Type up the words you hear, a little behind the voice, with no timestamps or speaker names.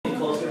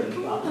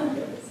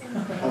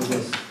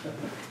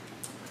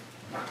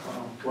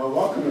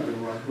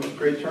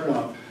great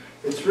turnout.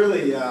 It's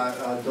really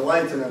a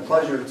delight and a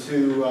pleasure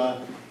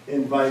to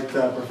invite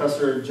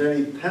Professor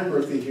Jenny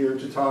Penberthy here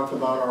to talk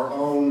about our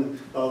own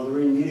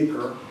Lorine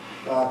Niedecker.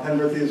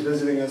 Penberthy is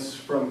visiting us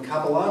from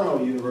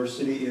Capilano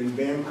University in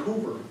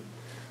Vancouver.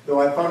 Though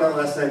I found out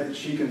last night that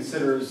she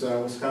considers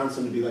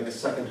Wisconsin to be like a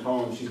second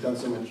home. She's done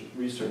so much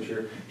research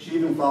here. She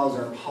even follows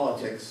our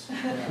politics. She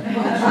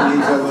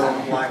needs a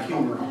little black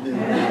humor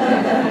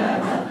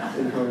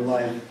in her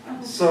life.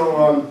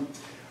 So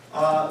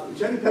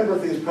Jenny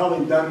Penberthy has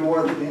probably done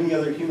more than any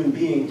other human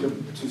being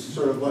to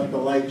sort of let the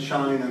light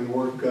shine on the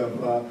work of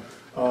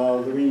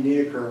Lorine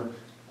Niedecker.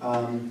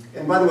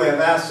 And by the way, I've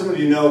asked, some of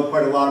you know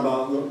quite a lot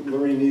about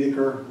Lorine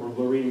Niedecker, or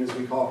Lorine as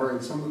we call her,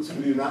 and some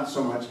of you not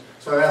so much.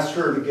 So I've asked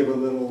her to give a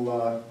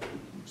little,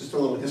 just a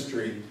little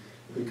history,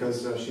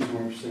 because she's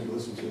more interesting to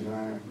listen to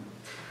than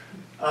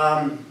I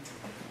am.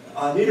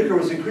 Niedecker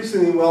was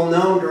increasingly well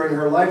known during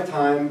her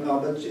lifetime,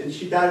 but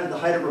she died at the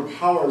height of her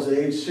powers at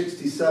age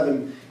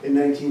 67 in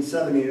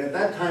 1970. And at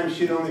that time,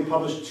 she had only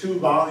published 2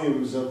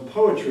 volumes of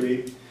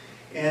poetry,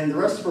 and the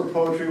rest of her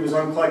poetry was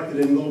uncollected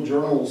in little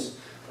journals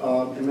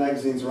and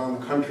magazines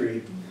around the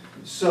country.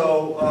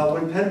 So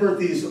when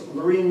Penberthy's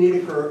Lorine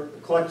Niedecker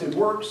collected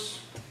works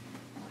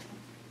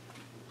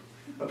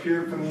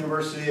appeared from the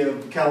University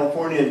of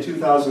California in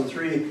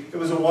 2003, it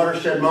was a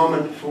watershed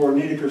moment for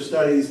Niedecker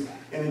studies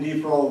and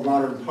indeed for all of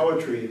modern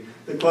poetry.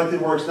 The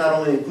collected works not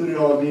only included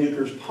all of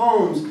Niedecker's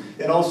poems,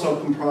 it also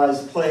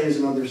comprised plays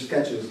and other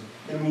sketches.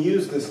 And we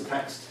used this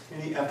text.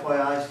 Any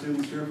FYI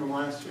students here from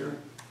last year?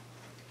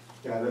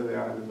 Yeah, there they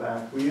are in the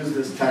back. We used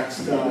this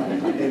text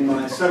in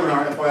my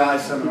seminar, FYI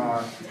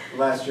seminar,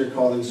 last year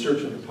called In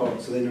Search of the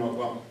Poet, so they know it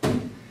well.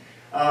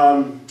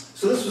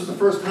 So this was the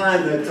first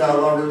time that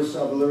lovers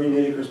of Lorine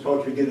Niedecker's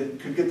poetry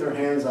could get their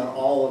hands on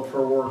all of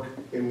her work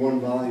in one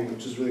volume,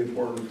 which is really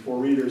important for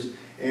readers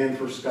and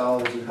for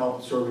scholars. It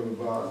helped sort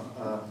of,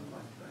 I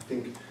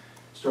think,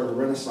 start a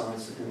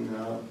renaissance in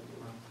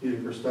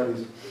Niedecker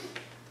studies.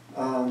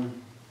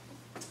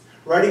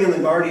 Writing in The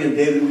Guardian,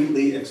 David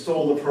Wheatley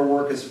extolled of her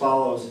work as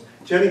follows: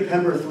 Jenny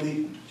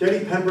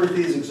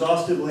Penberthy's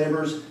exhaustive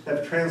labors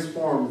have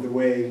transformed the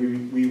way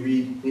we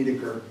read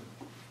Niedecker.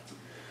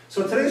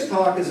 So today's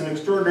talk is an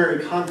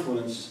extraordinary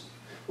confluence.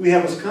 We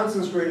have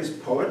Wisconsin's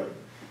greatest poet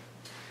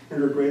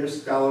and her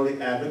greatest scholarly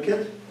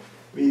advocate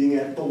meeting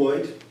at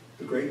Beloit,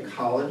 the great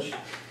college,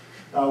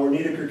 where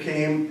Niedecker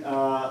came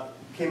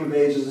of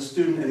age as a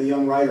student and a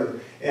young writer.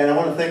 And I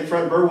want to thank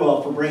Fred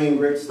Burwell for bringing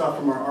great stuff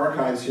from our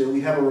archives here. We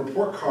have a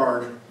report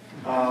card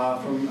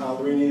from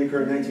Lorine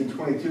Niedecker in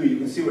 1922. You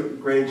can see what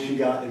grade she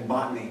got in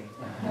botany.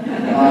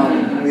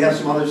 We have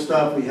some other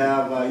stuff. We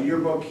have a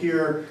yearbook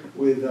here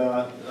with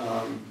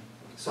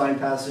signed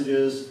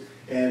passages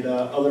and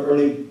other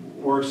early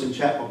works and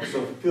chapbooks.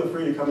 So feel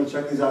free to come and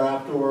check these out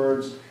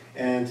afterwards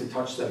and to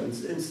touch them.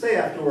 And stay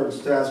afterwards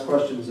to ask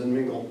questions and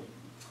mingle.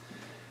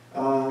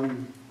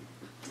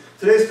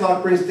 Today's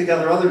talk brings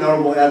together other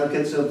notable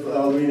advocates of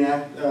Lorine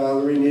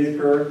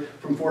Niedecker.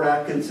 From Fort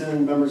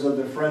Atkinson, members of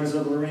the Friends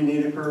of Lorine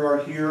Niedecker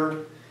are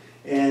here.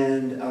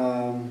 And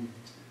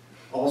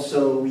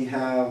also we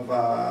have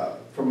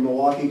from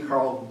Milwaukee,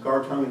 Carl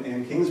Gartung and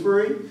Ann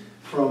Kingsbury.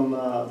 From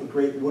the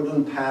great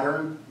Woodland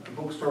Pattern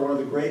bookstore, one of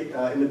the great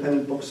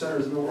independent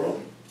booksellers in the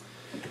world.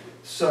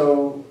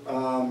 So,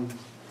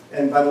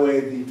 and by the way,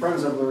 the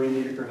Friends of Lorine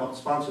Niedecker helped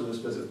sponsor this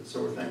visit,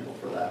 so we're thankful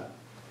for that.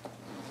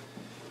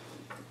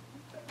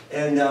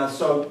 And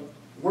so,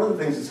 one of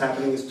the things that's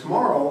happening is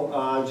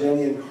tomorrow,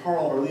 Jenny and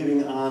Carl are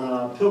leaving on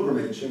a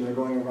pilgrimage, and they're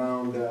going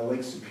around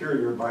Lake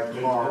Superior by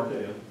car.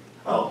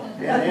 Oh,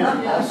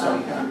 and also,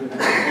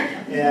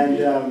 and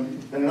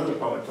another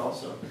poet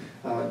also.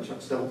 Chuck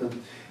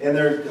Stapleton. And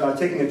they're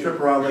taking a trip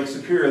around Lake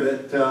Superior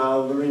that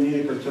Lorine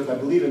Niedecker took, I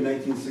believe, in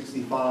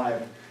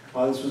 1965.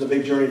 This was a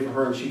big journey for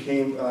her, and she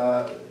came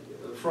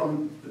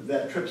from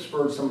that trip,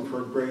 spurred some of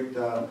her great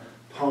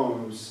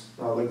poems,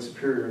 Lake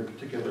Superior in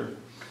particular.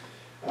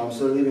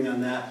 So they're leaving on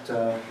that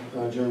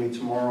journey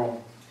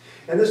tomorrow.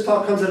 And this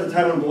talk comes at a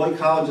time when Beloit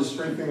College is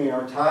strengthening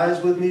our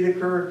ties with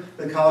Niedecker.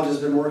 The college has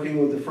been working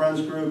with the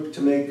Friends group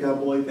to make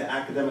Beloit the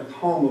academic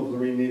home of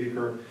Lorine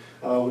Niedecker,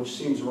 which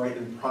seems right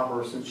and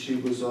proper since she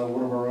was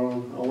one of our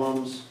own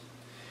alums.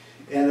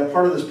 And a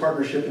part of this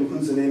partnership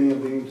includes the naming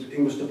of the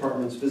English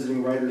Department's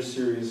Visiting Writers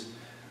Series,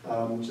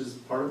 which is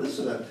part of this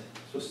event.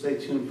 So stay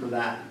tuned for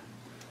that.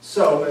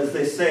 So, as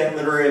they say at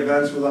literary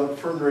events, without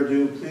further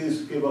ado,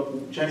 please give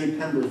up Jenny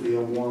Penberthy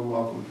a warm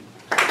welcome.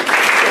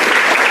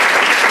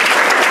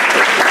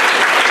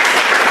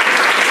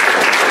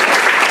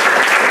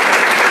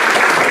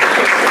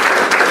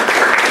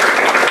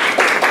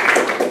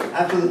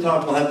 After the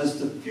talk, we'll have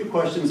just a few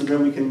questions, and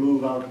then we can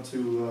move out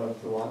to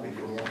the lobby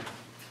for more.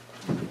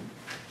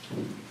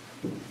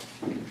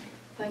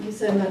 Thank you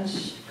so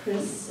much,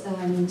 Chris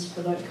and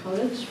Beloit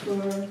College,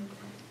 for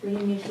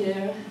bringing me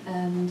here,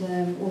 and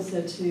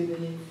also to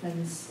the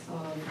Friends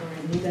of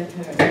Lorine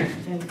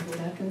Niedecker in Fort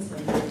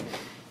Atkinson.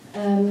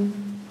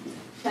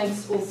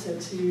 Thanks also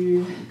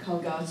to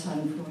Carl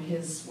Gartung for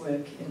his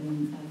work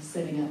in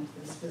setting up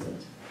this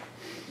visit.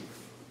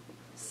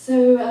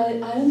 So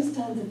I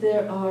understand that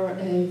there are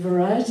a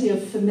variety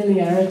of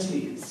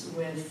familiarities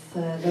with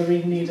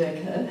Lorine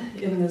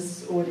Niedecker in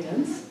this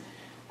audience.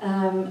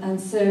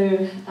 And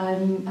so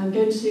I'm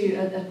going to,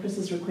 at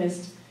Chris's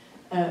request,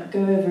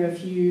 go over a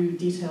few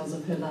details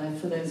of her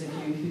life for those of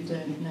you who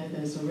don't know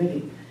those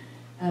already.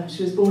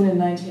 She was born in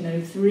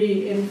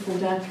 1903 in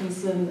Fort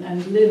Atkinson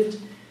and lived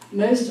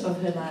most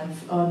of her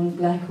life on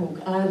Black Hawk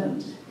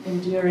Island,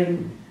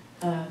 enduring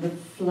the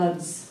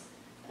floods,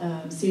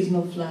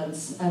 seasonal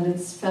floods, and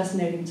it's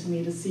fascinating to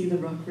me to see the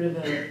Rock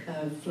River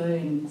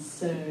flowing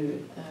so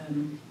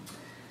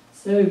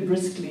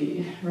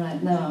briskly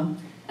right now.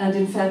 And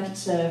in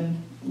fact,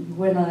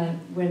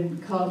 when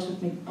Carl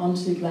took me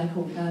onto Black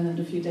Hawk Island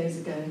a few days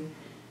ago,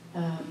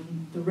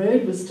 the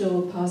road was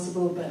still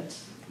passable, but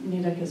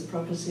Niedecker's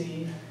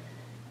property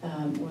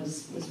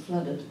was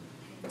flooded.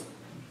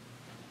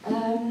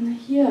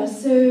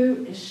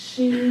 So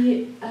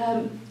she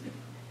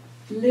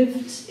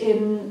lived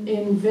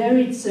in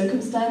varied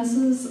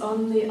circumstances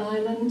on the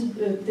island.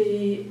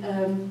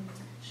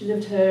 She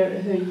lived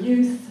her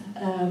youth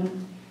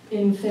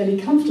in fairly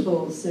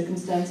comfortable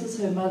circumstances.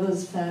 Her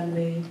mother's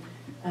family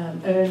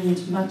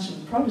owned much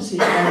of the property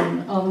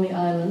on the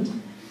island,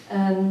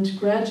 and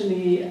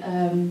gradually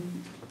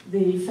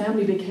the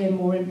family became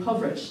more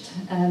impoverished,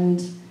 and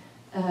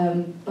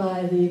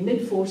by the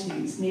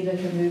mid-40s,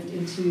 Niedecker moved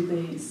into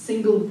the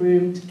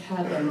single-roomed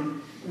cabin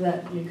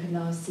that you can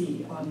now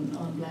see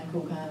on Black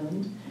Hawk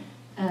Island,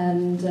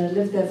 and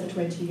lived there for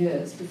 20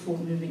 years before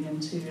moving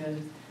into a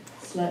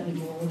slightly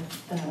more,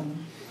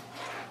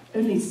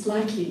 only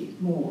slightly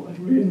more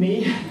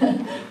roomy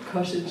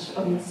cottage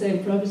on the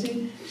same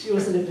property. She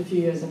also lived a few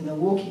years in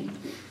Milwaukee.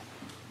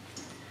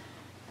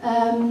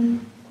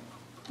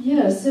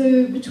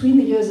 So between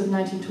the years of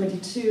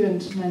 1922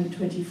 and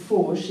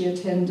 1924, she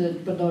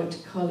attended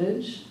Beloit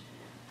College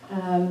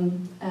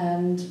and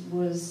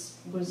was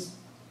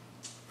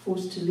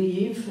forced to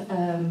leave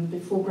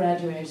before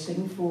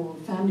graduating for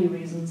family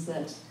reasons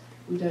that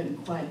we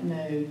don't quite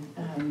know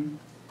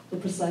the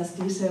precise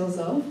details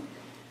of.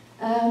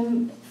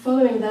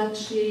 Following that,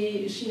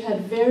 she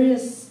had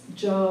various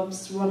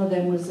jobs. One of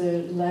them was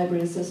a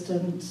library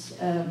assistant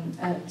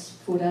at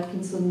Fort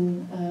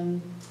Atkinson,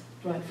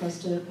 Dwight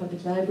Foster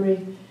Public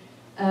Library.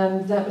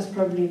 That was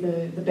probably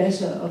the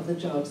better of the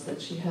jobs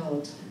that she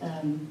held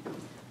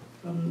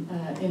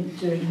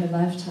during her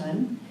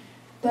lifetime.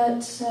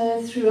 But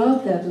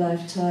throughout that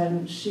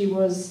lifetime, she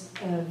was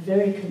a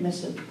very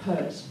committed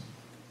poet.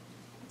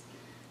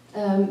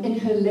 In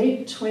her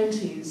late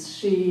 20s,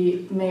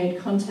 she made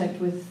contact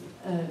with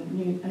a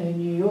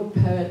New York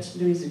poet,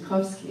 Louis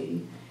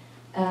Zukowski,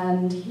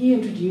 and he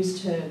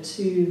introduced her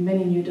to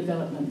many new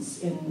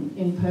developments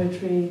in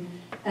poetry,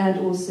 and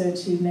also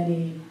to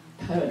many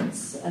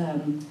poets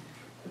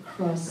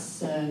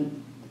across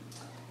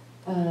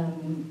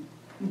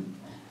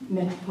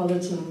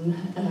metropolitan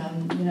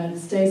United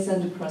States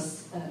and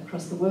across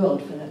the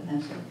world, for that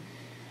matter.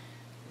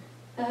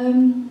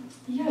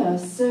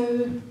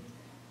 So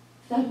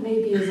that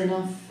maybe is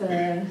enough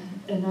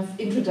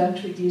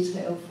introductory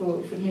detail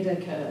for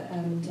Niedecker,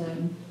 and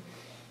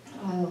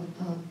I'll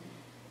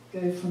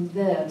go from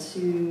there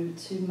to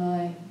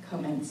my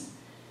comments.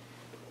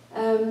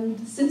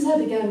 Since I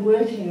began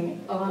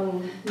working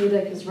on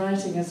Niedecker's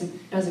writing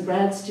as a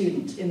grad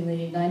student in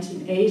the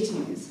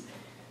 1980s,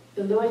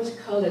 Beloit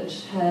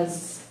College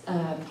has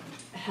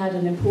had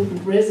an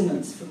important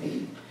resonance for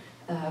me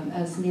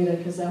as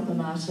Niedecker's alma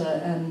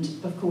mater, and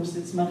of course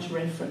it's much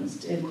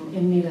referenced in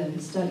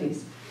Niedecker's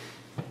studies.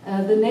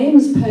 The name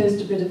has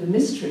posed a bit of a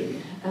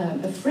mystery.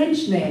 A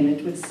French name,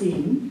 it would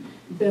seem,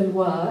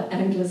 Beloit,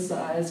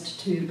 anglicized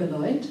to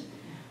Beloit.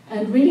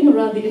 And reading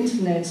around the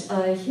internet,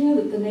 I hear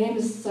that the name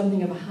is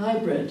something of a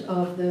hybrid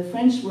of the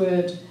French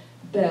word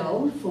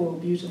belle, for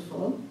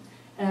beautiful,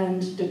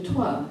 and de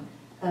Troyes,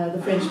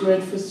 the French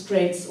word for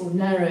straits or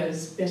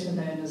narrows, better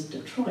known as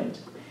Detroit.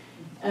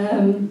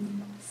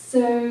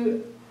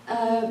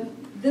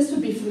 This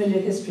would be familiar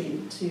history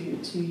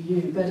to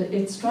you, but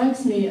it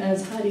strikes me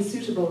as highly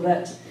suitable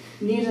that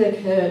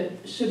Niedecker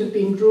should have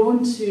been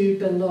drawn to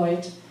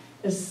Beloit,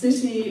 a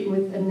city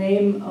with a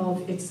name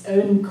of its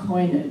own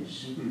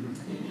coinage.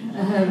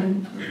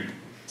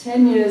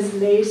 10 years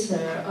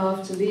later,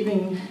 after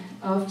leaving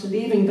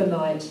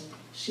Beloit,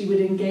 she would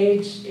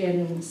engage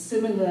in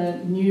similar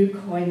new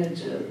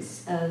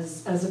coinages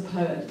as a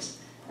poet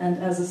and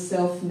as a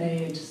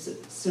self-made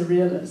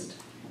surrealist.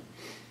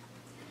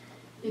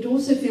 It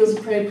also feels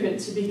appropriate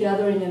to be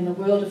gathering in the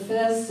World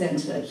Affairs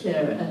Centre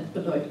here at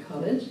Beloit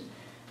College.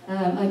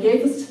 I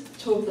gave this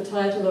talk the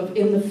title of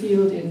In the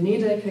Field in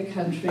Niedecker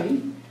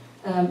Country,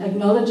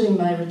 acknowledging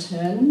my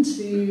return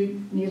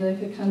to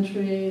Niedecker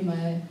Country.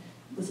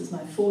 This is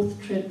my fourth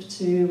trip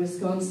to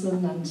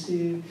Wisconsin and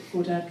to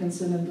Fort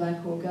Atkinson and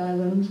Black Hawk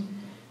Island.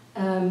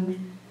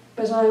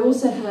 But I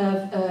also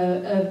have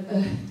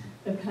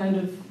a kind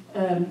of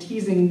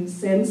teasing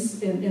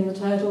sense in the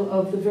title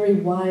of the very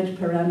wide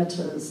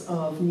parameters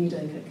of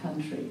Niedecker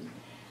Country.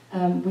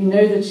 We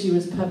know that she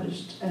was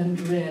published and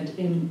read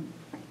in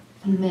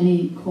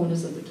many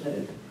corners of the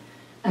globe.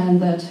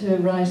 and that her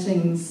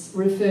writings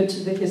referred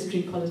to the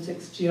history,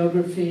 politics,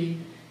 geography,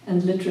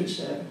 and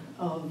literature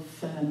of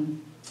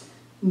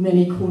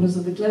many corners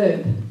of the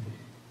globe,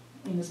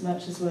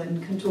 inasmuch as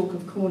one can talk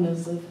of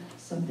corners of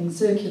something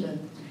circular.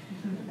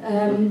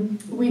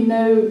 We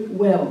know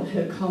well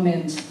her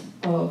comment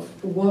of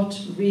what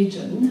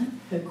region,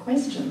 her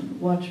question,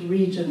 what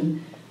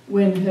region,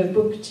 when her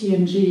book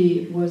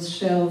TNG was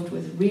shelved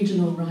with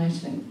regional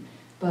writing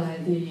by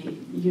the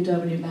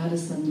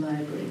UW-Madison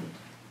Library.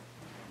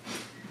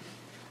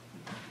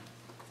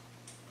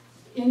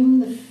 In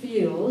the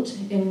field,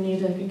 in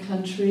Niedecker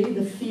country,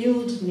 the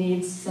field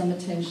needs some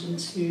attention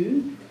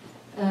too.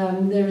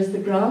 There is the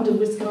ground of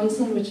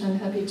Wisconsin, which I'm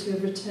happy to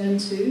have returned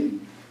to.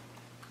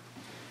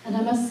 And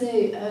I must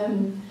say,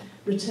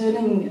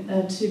 returning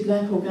to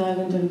Black Hawk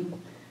Island and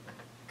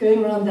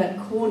going around that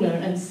corner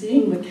and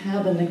seeing the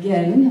cabin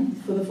again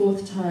for the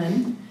 4th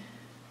time,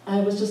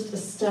 I was just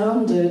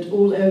astounded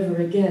all over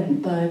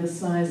again by the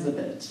size of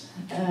it.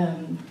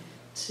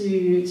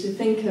 To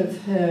think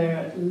of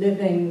her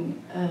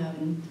living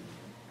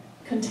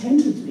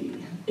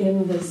contentedly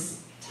in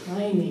this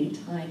tiny,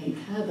 tiny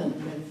cabin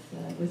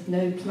with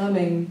no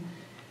plumbing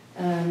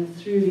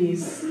through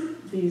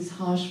these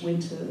harsh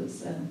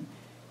winters, and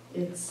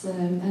it's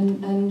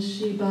and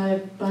she by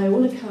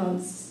all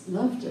accounts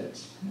loved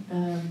it,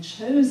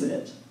 chose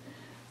it.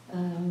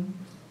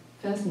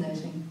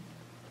 Fascinating.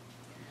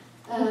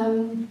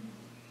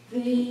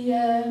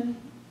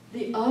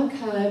 The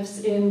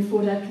archives in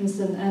Fort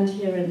Atkinson and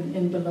here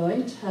in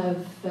Beloit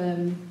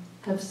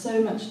have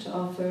so much to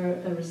offer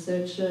a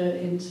researcher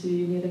into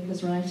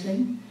Niedecker's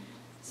writing.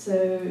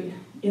 So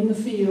in the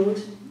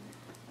field,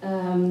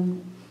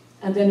 and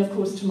then of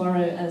course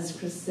tomorrow, as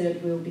Chris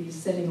said, we'll be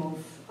setting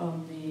off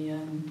on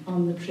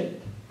the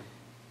trip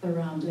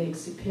around Lake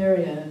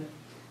Superior.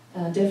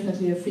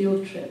 Definitely a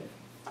field trip.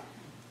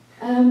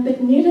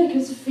 But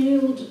Niedecker's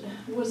field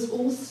was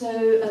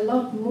also a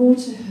lot more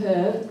to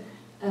her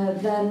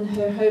than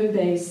her home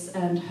base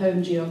and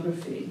home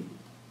geography.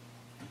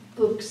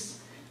 Books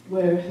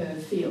were her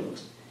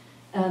field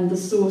and the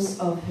source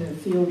of her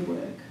field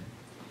work.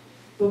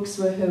 Books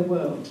were her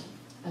world,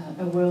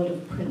 a world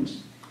of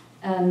print.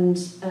 And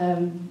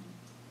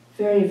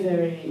very,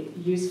 very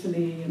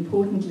usefully,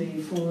 importantly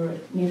for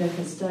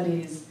Niedecker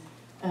studies,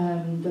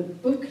 the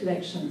book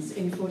collections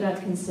in Fort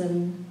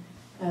Atkinson,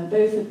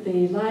 both at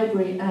the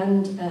library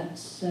and at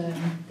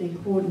the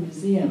Hoard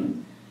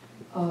Museum,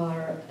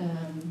 are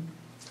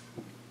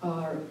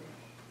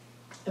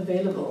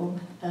available,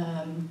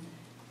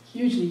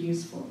 hugely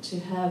useful to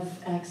have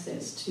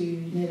access to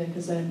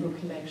Niedecker's own book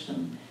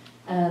collection.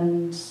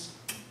 And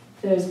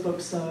those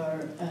books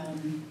are,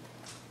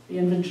 the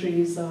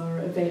inventories are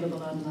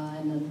available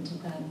online, and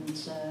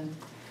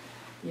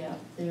yeah,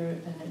 they're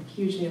a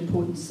hugely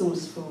important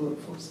source for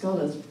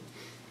scholars.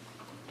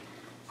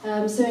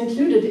 So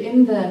included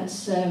in that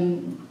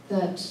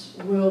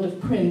world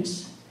of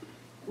print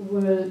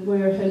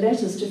were her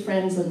letters to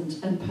friends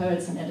and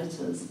poets and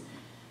editors.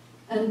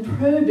 And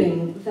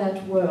probing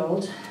that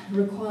world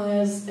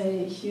requires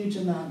a huge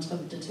amount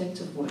of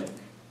detective work.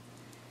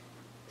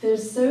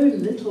 There's so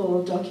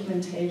little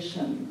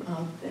documentation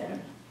out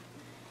there.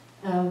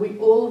 We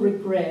all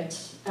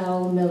regret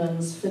Al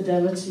Millen's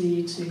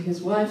fidelity to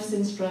his wife's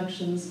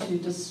instructions to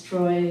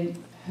destroy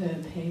her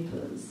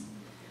papers.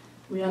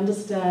 We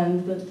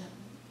understand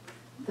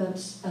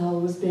that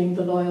Al was being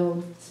the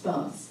loyal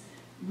spouse.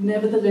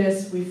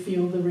 Nevertheless, we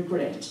feel the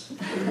regret.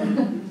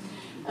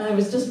 I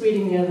was just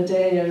reading the other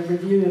day a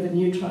review of a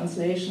new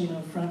translation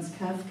of Franz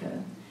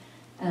Kafka,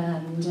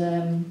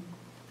 and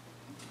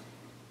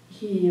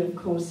he, of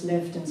course,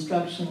 left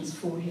instructions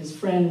for his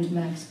friend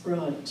Max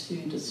Brod to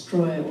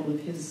destroy all of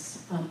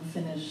his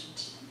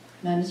unfinished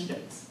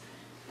manuscripts,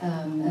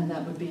 and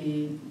that would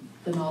be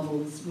the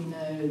novels we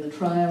know, The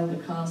Trial,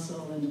 The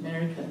Castle, and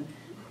America.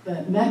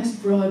 But Max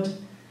Brod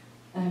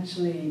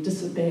actually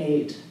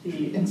disobeyed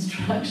the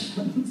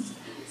instructions,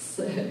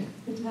 so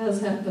it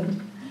has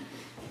happened.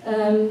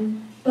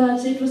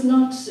 But it was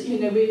not,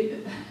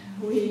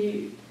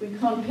 we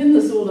can't pin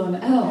this all on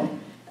Al.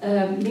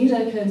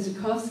 Niedecker and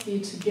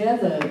Zukowski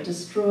together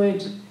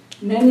destroyed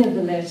many of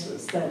the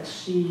letters that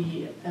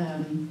she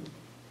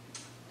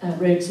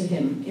wrote to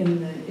him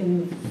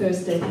in the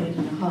first decade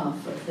and a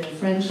half of their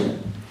friendship.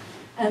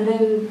 And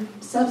then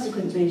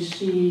subsequently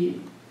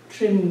she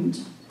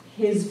trimmed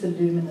his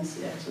voluminous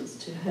letters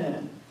to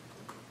her.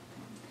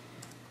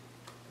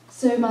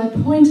 So my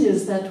point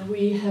is that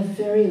we have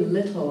very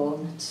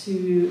little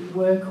to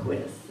work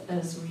with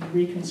as we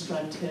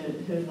reconstruct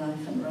her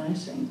life and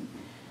writing.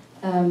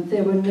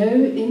 There were no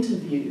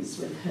interviews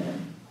with her.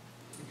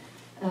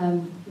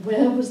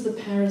 Where was the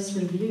Paris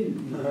Review?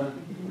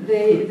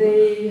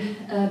 They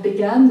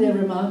began their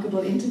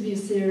remarkable interview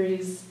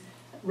series,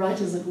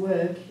 Writers at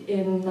Work,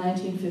 in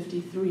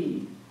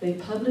 1953. They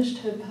published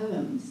her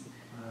poems,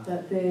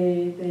 but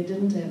they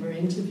didn't ever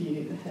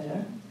interview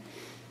her.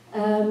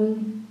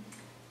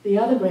 The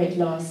other great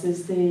loss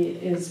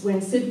is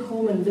when Sid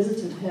Corman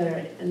visited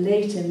her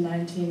late in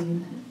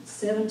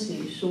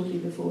 1970, shortly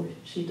before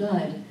she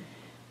died.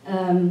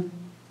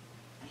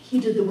 he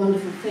did the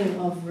wonderful thing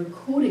of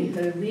recording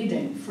her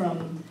reading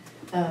from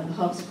The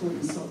Harpsichord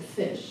and Salt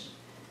Fish.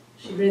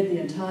 She read the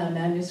entire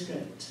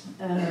manuscript.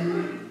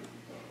 And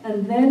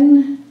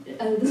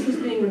this was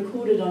being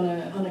recorded on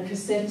a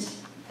cassette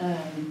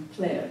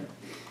player.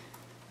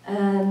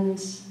 And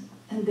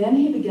then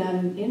he began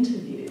an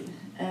interview,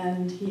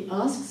 and he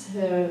asks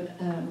her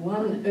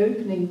one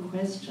opening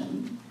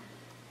question,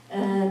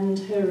 and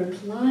her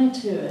reply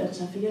to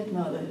it, I forget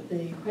now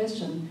the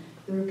question,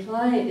 the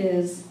reply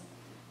is,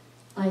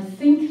 "I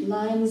think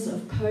lines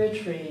of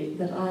poetry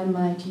that I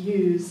might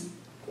use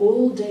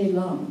all day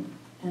long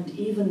and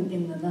even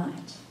in the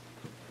night."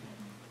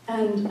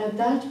 And at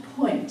that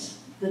point,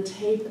 the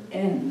tape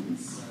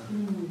ends.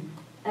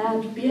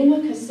 And being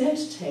a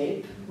cassette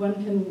tape, one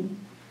can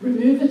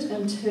remove it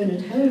and turn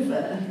it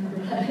over,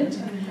 right?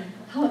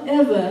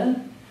 However,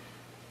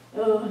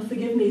 oh,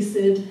 forgive me,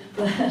 Sid,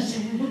 but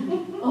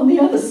on the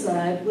other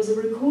side was a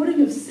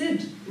recording of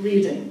Sid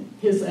reading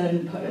his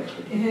own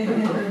poetry.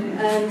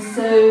 And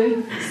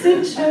so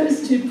Sid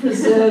chose to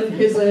preserve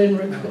his own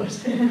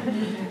recording.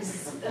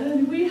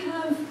 And we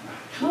have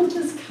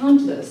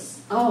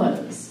countless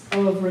hours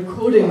of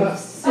recording of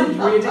Sid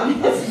reading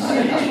his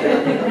poetry.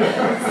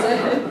 So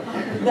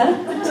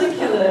that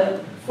particular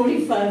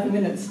 45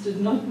 minutes did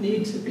not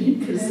need to be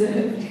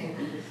preserved.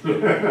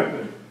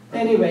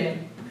 Anyway,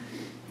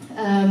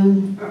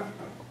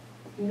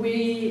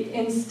 we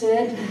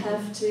instead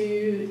have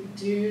to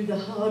do the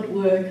hard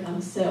work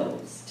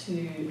ourselves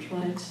to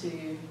try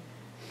to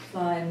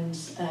find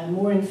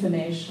more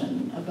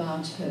information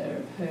about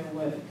her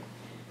work.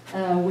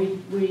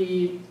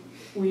 We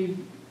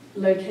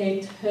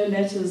locate her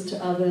letters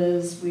to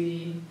others,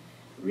 we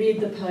read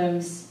the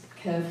poems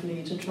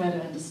carefully to try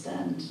to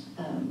understand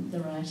the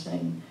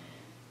writing.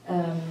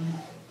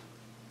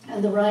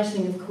 And the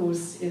writing, of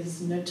course,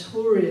 is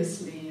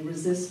notoriously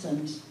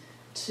resistant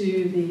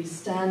to the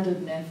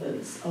standard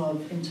methods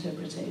of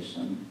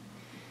interpretation.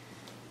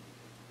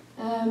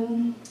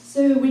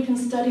 So we can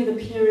study the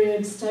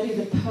period, study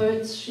the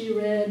poets she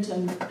read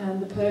and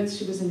the poets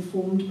she was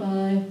informed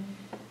by,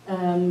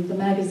 the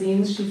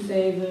magazines she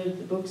favoured,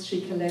 the books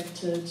she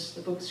collected,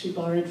 the books she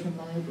borrowed from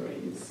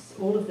libraries.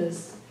 All of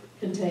this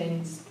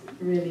contains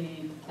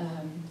really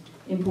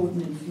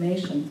important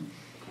information.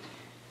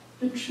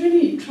 But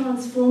truly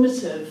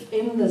transformative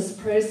in this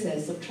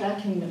process of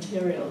tracking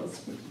materials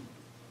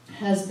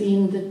has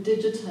been the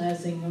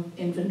digitizing of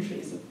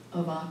inventories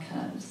of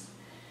archives,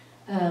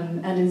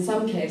 and in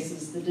some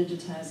cases the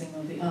digitizing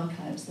of the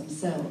archives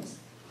themselves.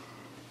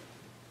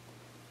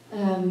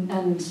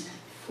 And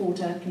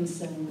Fort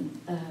Atkinson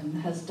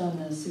has done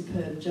a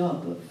superb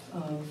job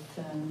of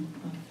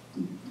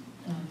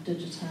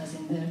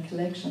digitizing their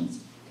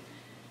collections.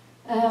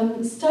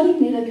 Studying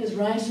Niedecker's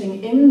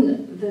writing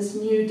in this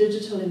new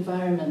digital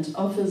environment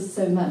offers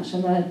so much,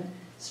 and I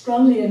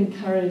strongly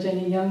encourage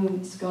any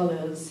young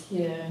scholars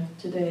here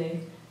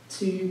today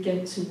to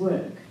get to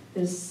work.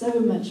 There's so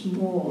much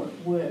more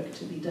work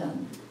to be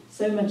done,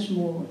 so much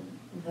more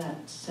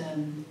that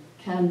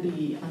can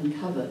be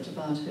uncovered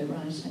about her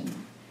writing.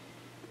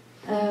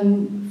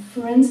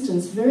 For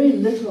instance, very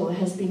little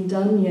has been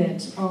done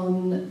yet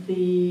on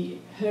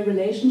her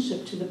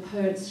relationship to the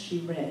poets she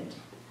read.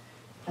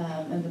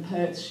 And the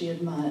poets she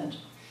admired.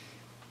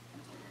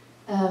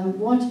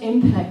 What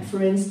impact,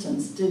 for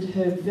instance, did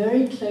her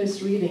very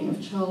close reading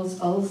of Charles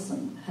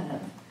Olson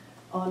have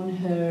on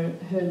her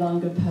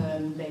longer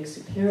poem, Lake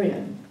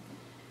Superior?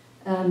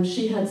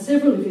 She had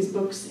several of his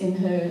books in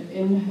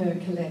her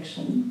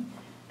collection,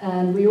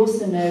 and we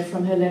also know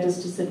from her letters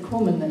to Sid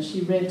Corman that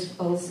she read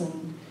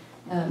Olson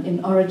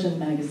in Origin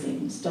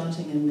magazine,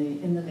 starting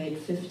in the late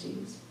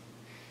 50s.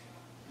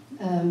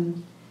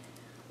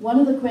 One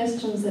of the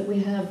questions that we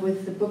have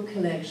with the book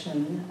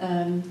collection,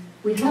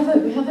 we have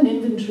an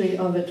inventory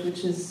of it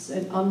which is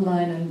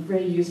online and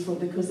very useful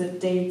because it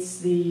dates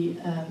the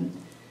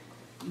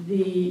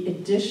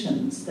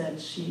editions that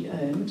she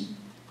owned.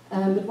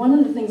 But one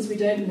of the things we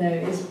don't know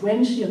is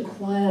when she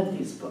acquired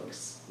these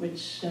books,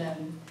 which,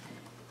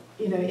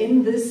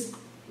 in this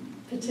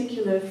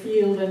particular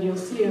field, and you'll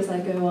see as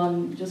I go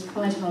on just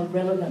quite how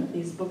relevant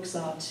these books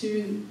are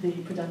to the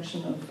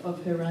production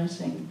of her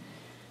writing.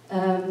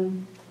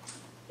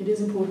 It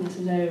is important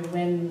to know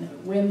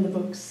when the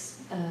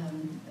books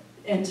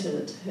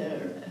entered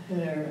her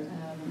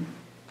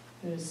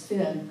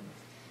sphere.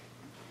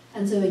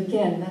 And so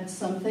again, that's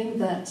something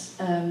that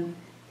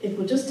it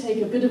will just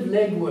take a bit of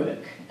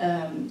legwork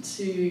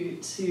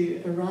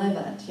to arrive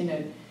at,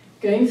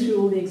 going through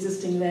all the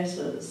existing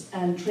letters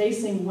and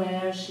tracing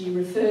where she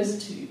refers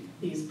to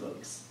these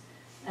books.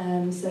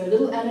 So a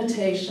little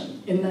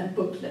annotation in that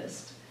book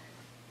list.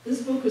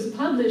 This book was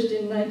published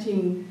in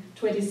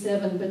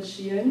 1927, but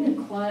she only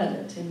acquired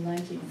it in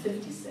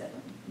 1957.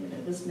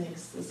 This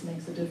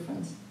makes a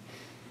difference.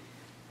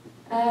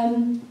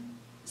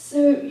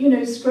 So,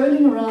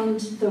 scrolling around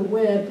the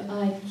web,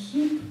 I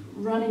keep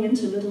running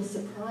into little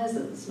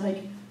surprises.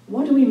 Like,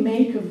 what do we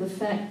make of the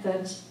fact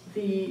that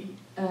the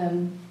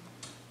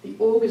the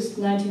August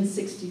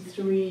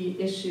 1963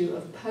 issue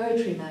of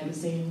Poetry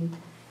magazine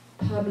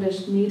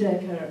published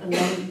Niedecker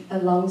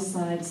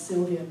alongside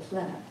Sylvia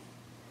Plath.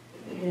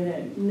 You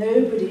know,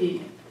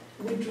 nobody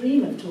would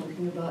dream of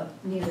talking about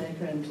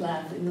Niedecker and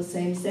Plath in the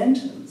same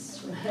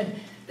sentence, right?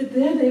 But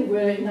there they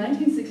were in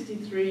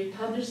 1963,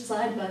 published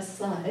side by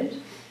side,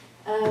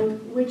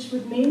 which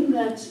would mean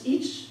that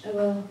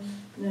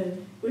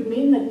would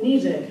mean that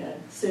Niedecker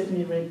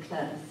certainly read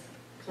Plath.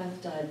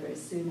 Plath died very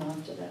soon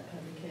after that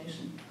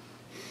publication.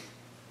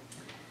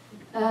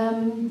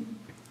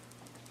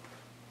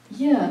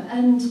 Yeah,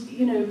 and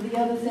you know, the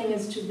other thing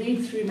is to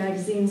read through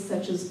magazines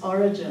such as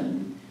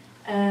Origin,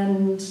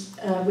 and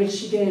which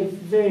she gave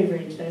very,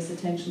 very close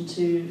attention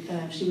to.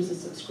 She was a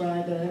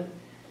subscriber,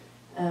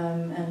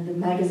 and the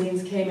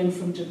magazines came in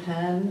from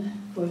Japan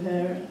for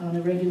her on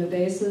a regular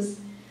basis.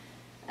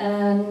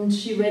 And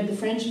she read the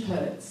French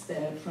poets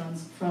there,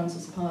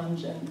 Francis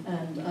Ponge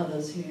and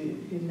others who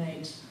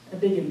made a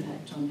big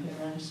impact on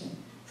her writing.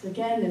 So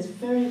again, there's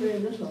very, very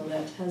little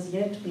that has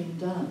yet been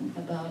done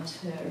about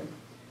her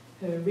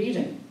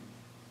reading.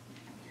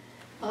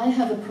 I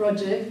have a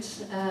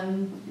project,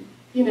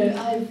 you know,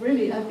 I've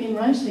been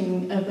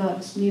writing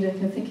about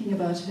Niedecker, thinking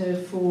about her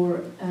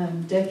for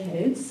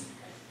decades,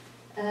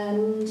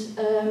 and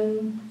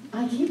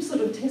I keep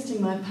sort of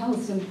testing my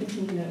pulse and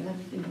thinking,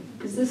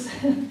 is this,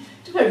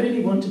 do I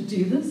really want to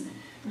do this?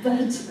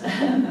 But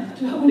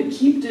do I want to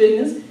keep doing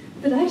this?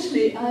 But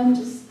actually,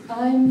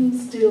 I'm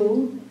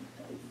still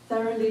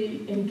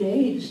thoroughly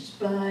engaged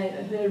by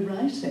her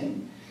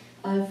writing.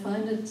 I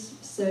find it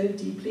so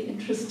deeply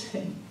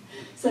interesting.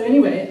 So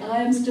anyway, I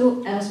am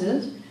still at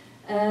it,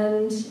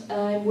 and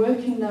I'm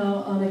working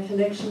now on a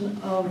collection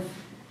of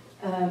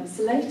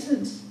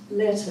selected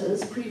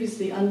letters,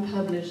 previously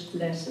unpublished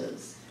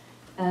letters.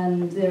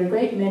 And there are a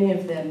great many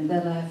of them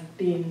that I've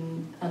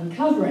been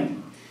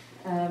uncovering,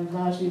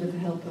 largely with the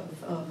help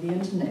of the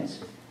internet.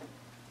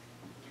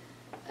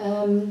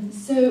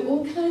 So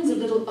all kinds of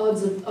little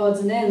odds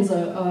and ends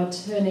are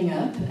turning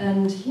up,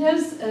 and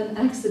here's an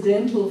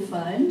accidental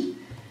find.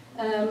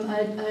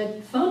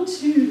 I found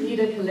 2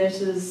 Niedecker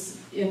letters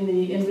in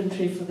the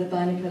inventory for the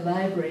Beloit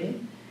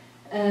Library,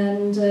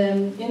 and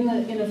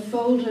in a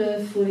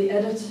folder for the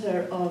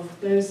editor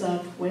of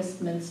Beaux-Arts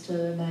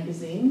Westminster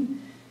magazine,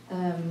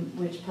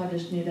 which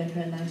published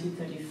Niedecker in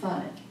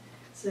 1935.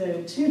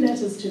 So 2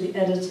 letters to the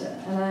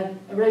editor, and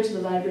I wrote to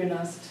the library and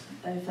asked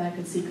if I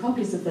could see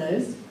copies of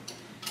those.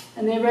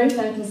 And they wrote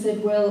back and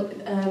said, well,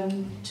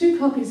 2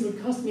 copies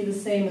would cost me the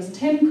same as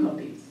 10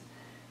 copies.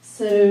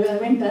 So I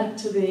went back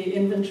to the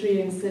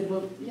inventory and said,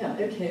 well, yeah,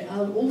 okay,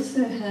 I'll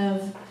also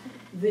have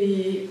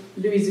the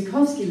Louis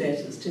Zukowski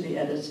letters to the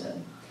editor.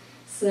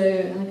 So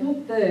I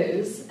got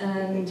those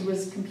and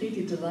was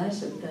completely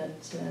delighted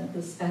that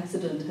this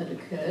accident had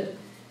occurred.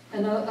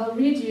 And I'll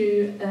read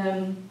you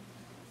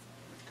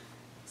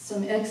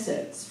some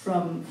excerpts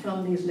from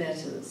these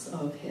letters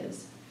of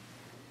his.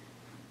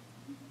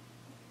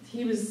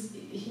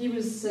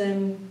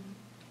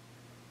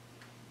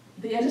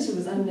 The editor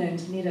was unknown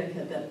to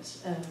Niedecker, but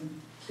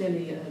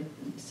clearly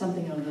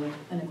something of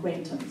an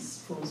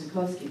acquaintance for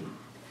Zukowski.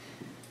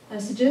 I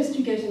suggest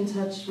you get in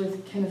touch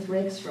with Kenneth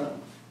Rexroth,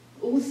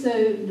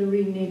 also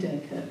Lorine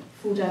Niedecker,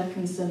 Fort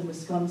Atkinson,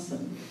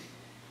 Wisconsin,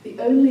 the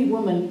only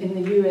woman in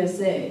the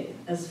USA,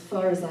 as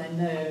far as I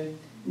know,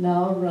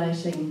 now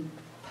writing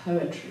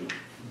poetry,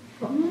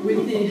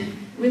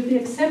 with the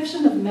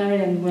exception of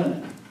Marion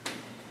Moore,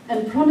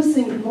 and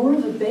promising more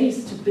of a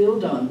base to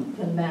build on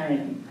than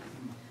Marion.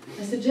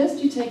 I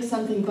suggest you take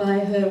something by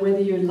her whether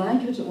you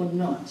like it or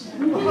not,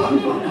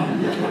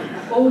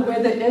 or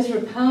whether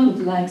Ezra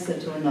Pound likes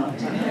it or not.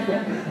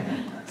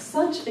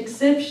 Such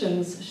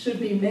exceptions should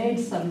be made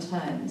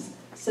sometimes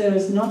so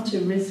as not to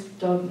risk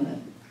dogma.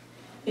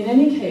 In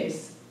any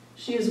case,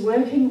 she is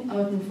working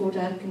out in Fort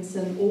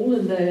Atkinson all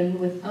alone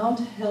without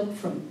help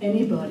from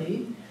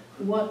anybody,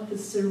 what the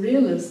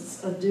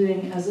Surrealists are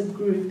doing as a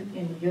group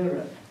in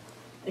Europe.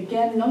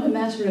 Again, not a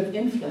matter of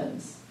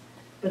influence,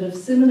 but of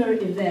similar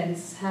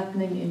events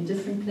happening in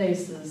different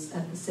places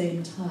at the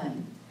same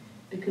time,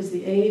 because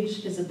the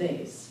age is a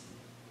base.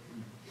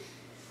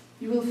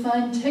 You will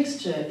find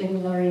texture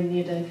in Lorine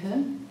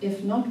Niedecker,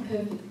 if not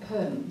perfect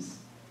poems.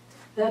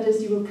 That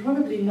is, you will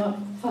probably not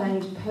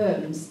find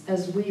poems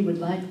as we would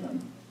like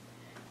them.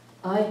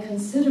 I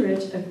consider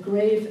it a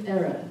grave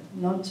error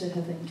not to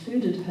have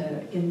included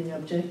her in the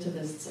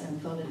Objectivists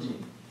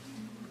anthology.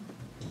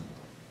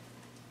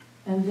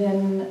 And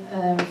then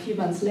a few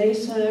months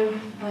later,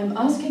 I'm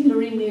asking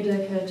Lorine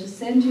Niedecker to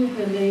send you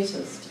her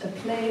latest, a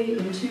play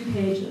in 2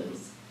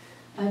 pages.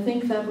 I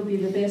think that would be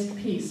the best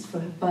piece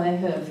by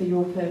her for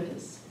your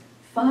purpose.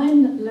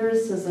 Fine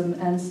lyricism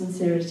and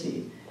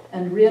sincerity,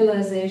 and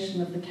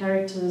realization of the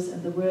characters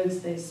and the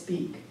words they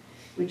speak,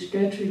 which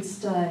Gertrude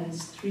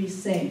Stein's 3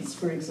 Saints,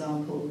 for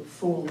example,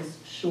 falls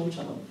short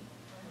of.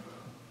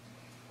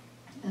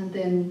 And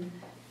then,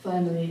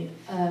 finally,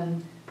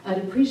 I'd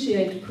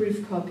appreciate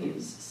proof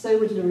copies. So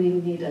would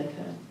Lorine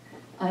Niedecker.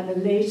 I'm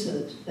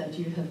elated that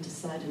you have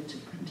decided to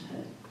print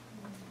her.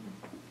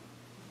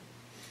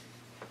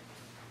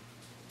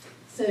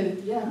 So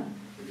yeah,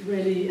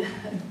 really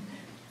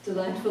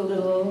delightful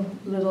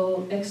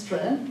little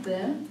extra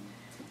there.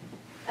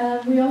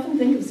 We often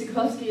think of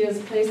Zukowski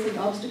as placing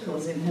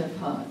obstacles in her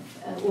path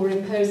or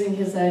imposing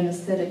his own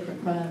aesthetic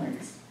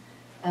requirements.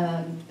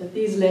 But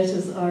these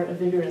letters are a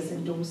vigorous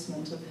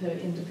endorsement of her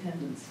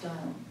independent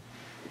style.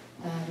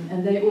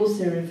 And they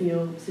also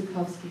reveal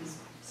Zukowski's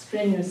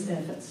strenuous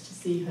efforts to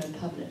see her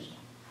published.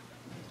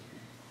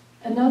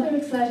 Another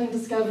exciting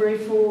discovery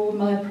for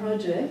my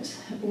project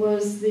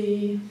was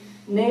the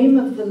name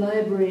of the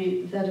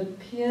library that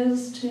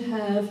appears to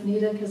have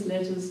Niedecker's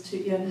letters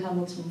to Ian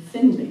Hamilton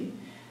Findlay,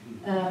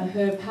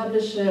 her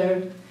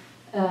publisher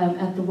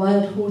at the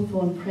Wild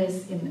Hawthorn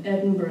Press in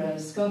Edinburgh,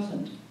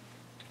 Scotland.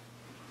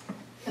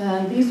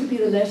 These would be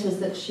the letters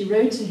that she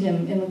wrote to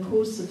him in the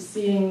course of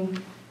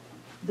seeing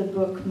the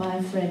book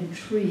My Friend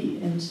Tree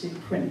into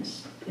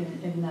print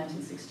in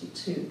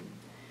 1962.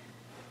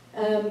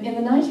 In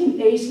the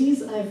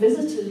 1980s, I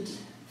visited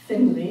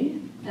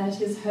Findlay at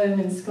his home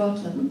in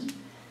Scotland,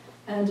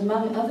 and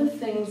among other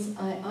things,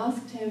 I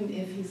asked him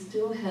if he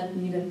still had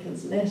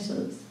Niedecker's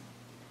letters.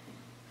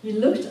 He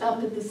looked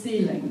up at the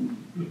ceiling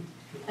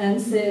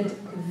and said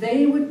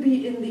they would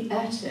be in the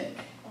attic,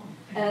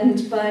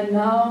 and by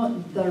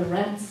now the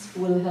rats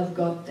will have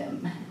got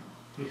them.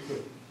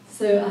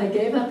 So I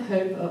gave up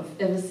hope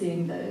of ever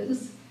seeing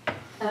those.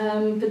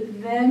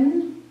 But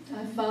then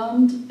I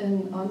found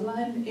an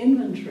online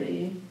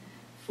inventory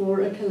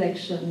for a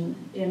collection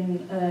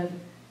in a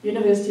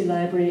university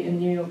library in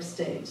New York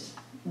State.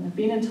 And I've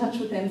been in touch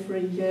with them for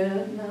a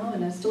year now,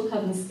 and I still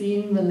haven't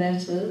seen the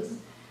letters.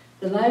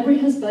 The library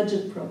has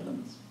budget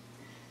problems,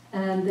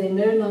 and they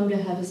no longer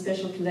have a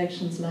special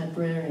collections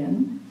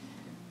librarian.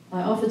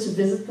 I offered to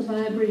visit the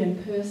library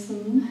in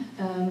person,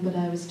 but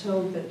I was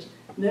told that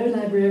no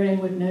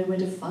librarian would know where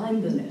to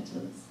find the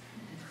letters.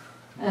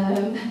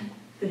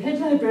 The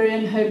head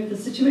librarian hoped the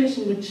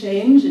situation would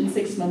change in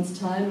 6 months'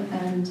 time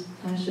and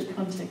I should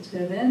contact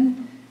her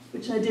then,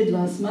 which I did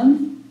last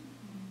month.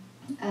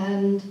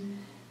 And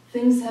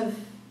things have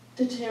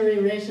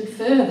deteriorated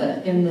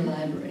further in the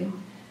library.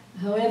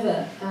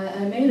 However,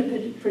 I made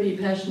a pretty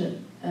passionate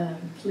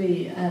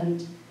plea,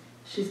 and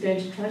she's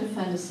going to try to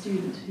find a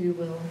student who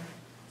will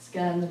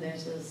scan the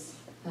letters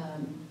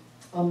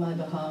on my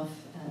behalf,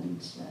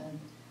 and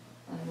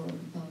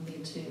I'll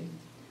need to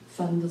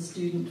fund the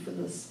student for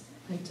this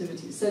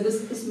activity. So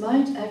this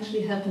might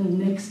actually happen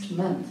next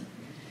month.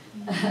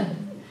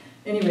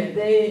 Anyway,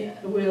 they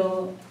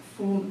will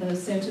form a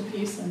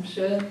centerpiece, I'm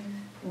sure,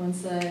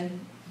 once I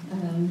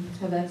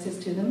have access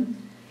to them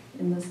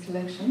in this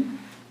collection.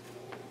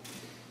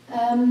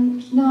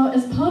 Now,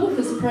 as part of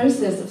this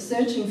process of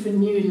searching for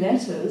new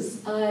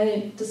letters,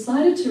 I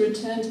decided to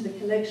return to the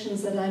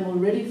collections that I'm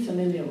already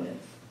familiar with.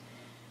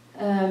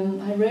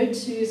 I wrote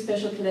to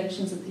special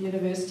collections at the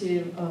University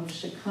of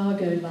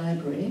Chicago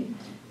Library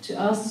to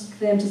ask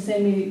them to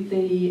send me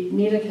the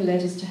Niedecker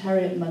letters to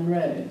Harriet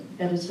Monroe,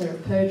 editor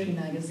of Poetry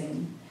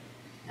magazine.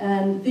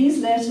 And these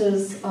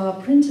letters are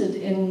printed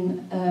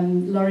in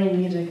Lorine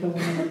Niedecker,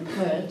 Woman and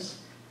Poet,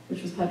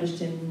 which was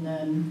published in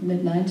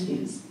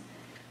mid-90s.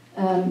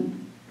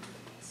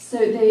 So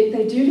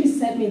they duly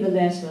sent me the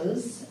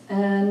letters,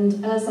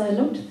 and as I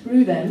looked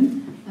through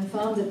them, I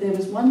found that there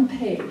was one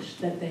page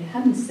that they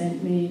hadn't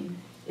sent me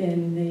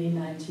in the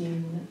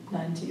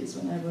 1990s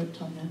when I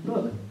worked on that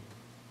book.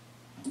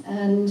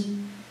 And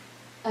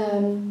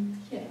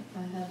here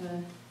I have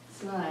a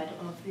slide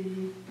of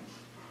the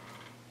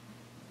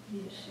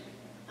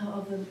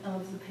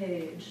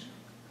page.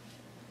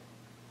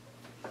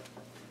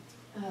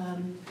 Not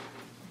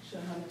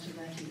sure how much of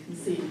that you can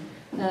see.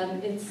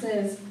 It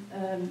says,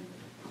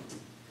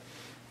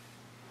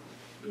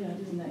 yeah, it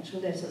is an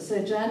actual letter.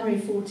 So January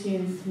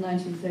 14th,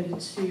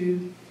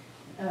 1932,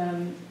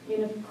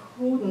 in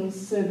accordance,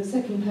 so the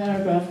second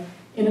paragraph,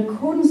 in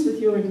accordance with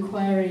your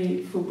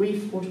inquiry for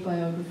brief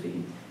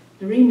autobiography,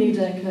 Lorine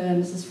Niedecker,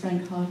 Mrs.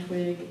 Frank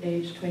Hartwig,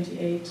 age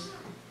 28,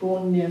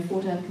 born near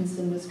Fort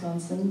Atkinson,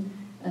 Wisconsin,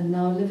 and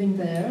now living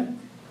there,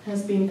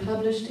 has been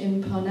published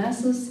in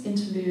Parnassus,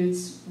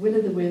 Interludes,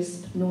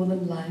 Will-o'-the-Wisp,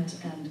 Northern Light,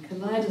 and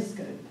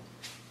Kaleidoscope.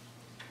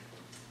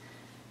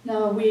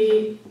 Now,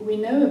 we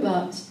know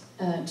about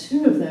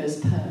two of those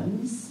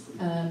poems,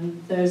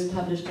 those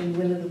published in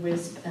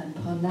Will-o'-the-Wisp and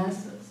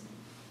Parnassus.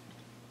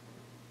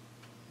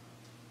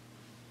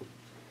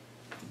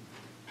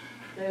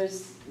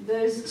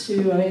 Those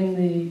two are in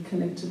the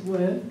collected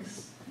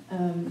works,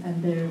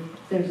 and they're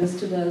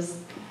listed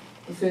as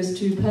the first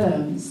two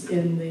poems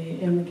in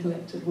the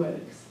collected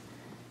works.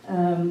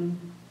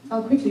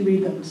 I'll quickly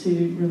read them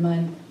to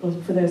remind, or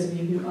for those of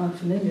you who aren't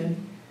familiar.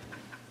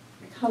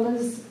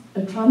 Colours,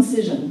 a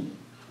transition.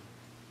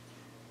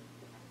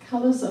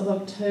 Colours of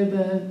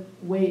October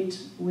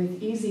wait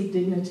with easy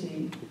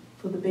dignity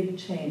for the big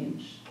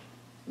change,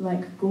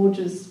 like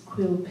gorgeous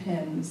quill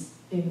pens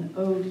in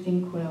old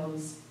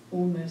inkwells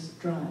almost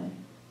dry.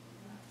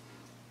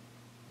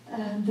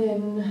 And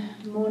then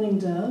Morning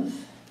Dove,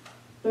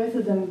 both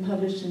of them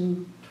published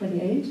in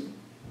 28,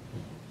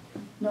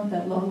 not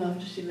that long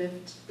after she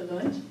left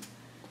Beloit.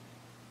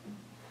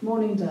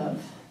 Morning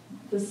dove.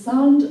 The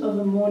sound of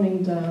a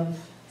morning dove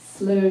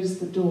slows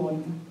the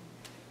dawn.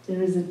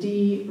 There is a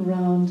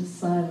D-round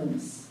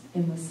silence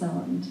in the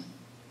sound.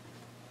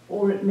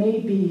 Or it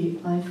may be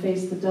I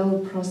face the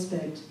dull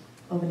prospect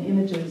of an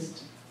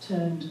imagist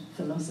turned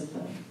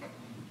philosopher.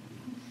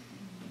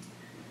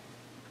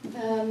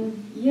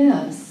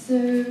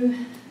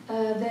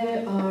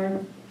 There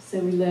are, so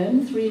we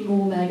learned, 3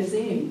 more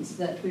magazines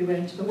that we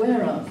weren't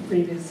aware of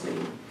previously.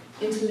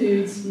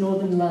 Interludes,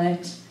 Northern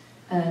Light,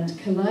 and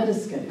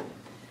Kaleidoscope.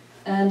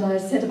 And I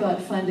set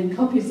about finding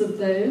copies of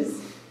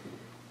those.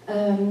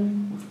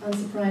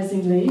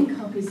 Unsurprisingly,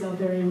 copies are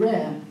very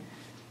rare.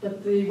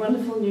 But the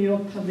wonderful New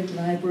York Public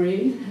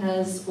Library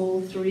has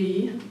all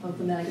 3 of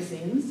the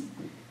magazines,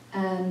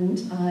 and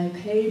I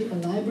paid a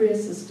library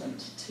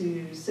assistant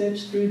to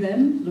search through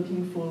them,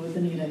 looking for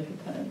the Niedecker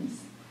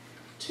poems.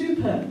 2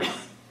 poems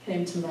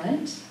came to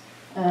light,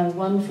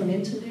 one from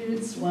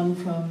Interludes, one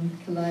from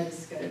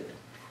Kaleidoscope.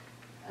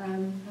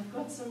 I've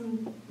got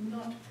some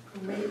not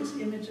great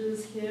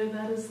images here.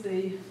 That's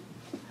the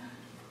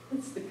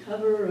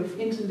cover of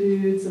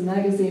Interludes, a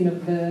magazine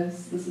of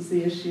verse. This is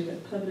the issue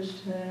that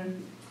published her.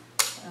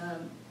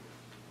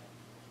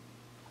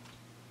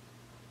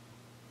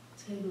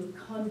 Table of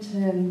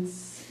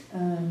contents.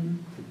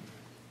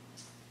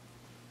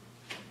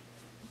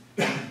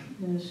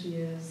 There she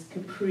is,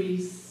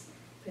 Caprice,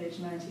 page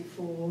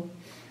 94.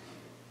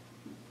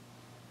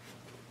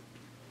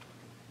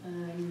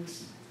 And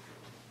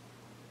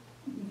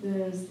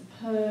there's the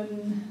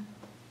poem,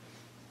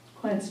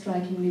 quite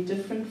strikingly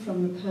different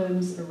from the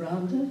poems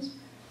around it.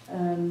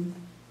 Have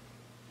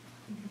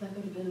I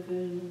got a better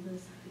version of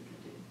this? I think I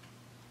do.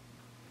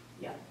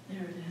 Yeah,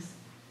 there it is.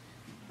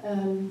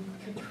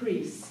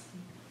 Caprice.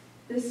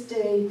 This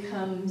day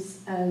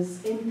comes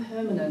as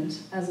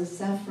impermanent as a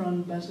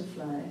saffron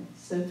butterfly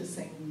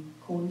surfacing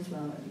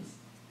cornflowers.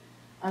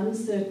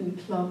 Uncertain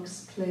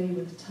clocks play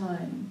with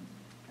time,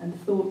 and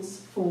thoughts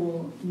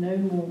fall no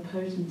more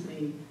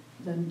potently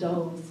than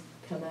dolls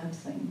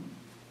collapsing.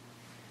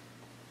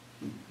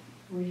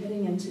 We're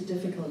heading into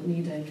difficult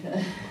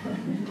Niedecker.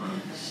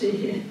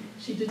 She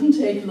didn't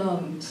take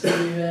long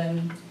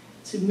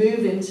to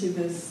move into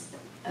this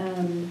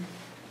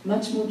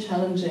much more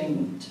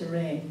challenging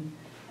terrain.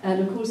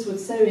 And of course,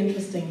 what's so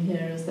interesting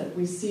here is that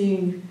we're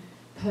seeing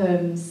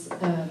poems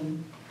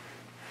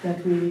that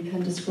we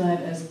can describe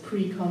as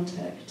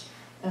pre-contact,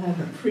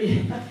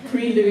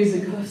 pre-Louis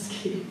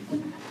Zukowski.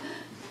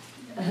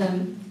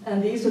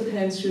 And these were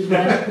poems she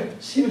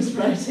was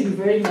writing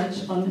very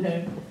much on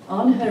her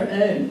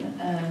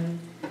own,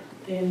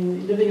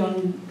 in living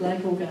on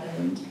Black Hawk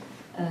Island,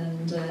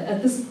 and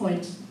at this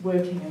point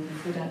working in the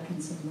Fred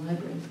Atkinson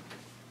Library.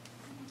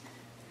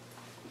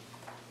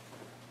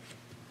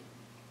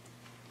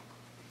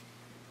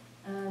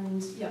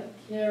 And yeah,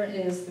 here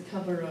is the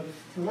cover of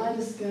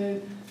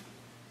Kaleidoscope.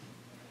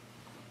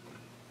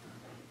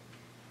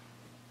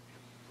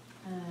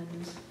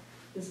 And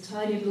this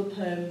tiny little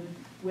poem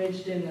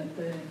wedged in at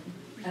the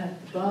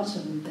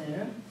bottom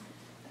there.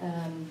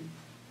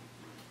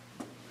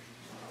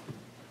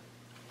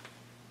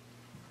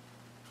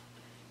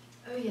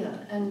 Oh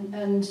yeah, and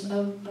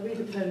I'll read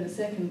the poem in a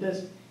second,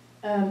 but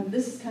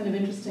this is kind of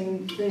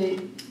interesting.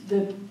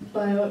 The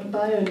bio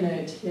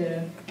note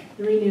here,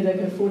 Lorine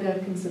Niedecker, Fort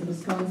Atkinson,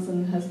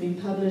 Wisconsin, has been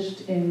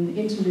published in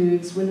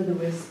Interludes,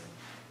 Will-o'-the-Wisp,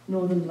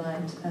 Northern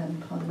Light,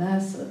 and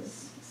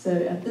Parnassus. So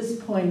at this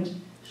point,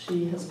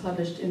 she has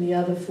published in the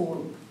other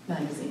 4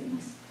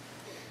 magazines.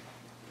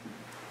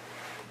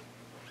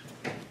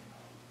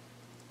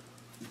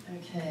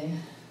 Okay.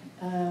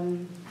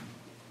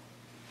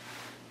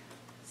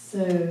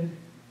 So,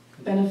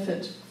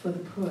 benefit for the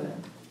poor.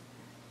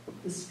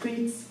 The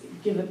streets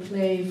give a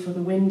play for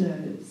the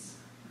windows.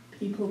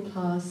 People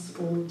pass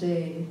all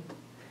day.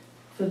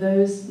 For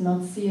those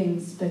not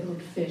seeing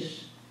speckled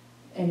fish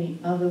any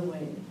other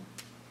way.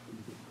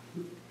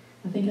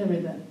 I think I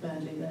read that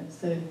badly there.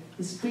 So,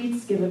 the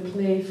streets give a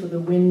play for the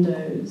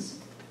windows.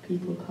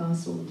 People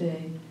pass all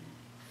day.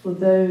 For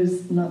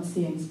those not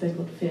seeing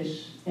speckled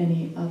fish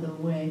any other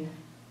way.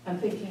 I'm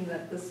thinking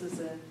that this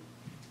is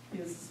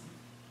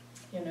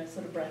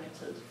sort of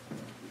bracketed.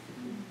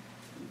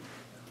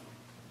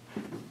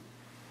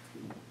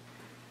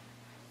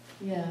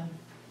 Yeah.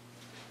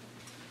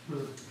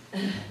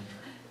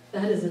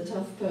 That is a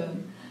tough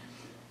poem.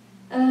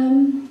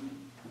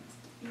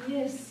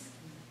 Yes.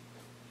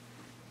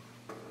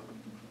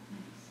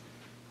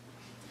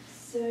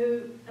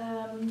 So,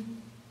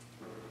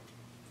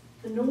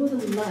 the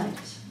Northern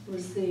Light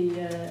was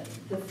the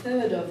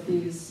third of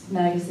these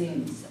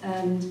magazines,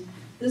 and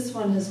this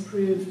one has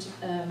proved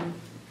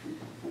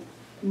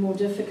more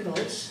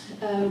difficult.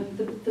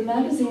 The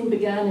magazine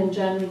began in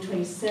January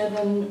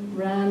 27,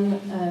 ran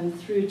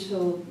through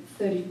till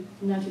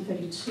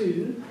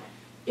 1932.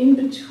 In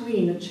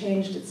between, it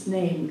changed its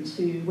name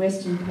to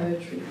Western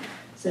Poetry.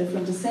 So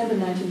from December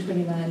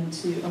 1929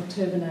 to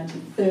October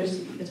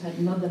 1930, it had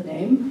another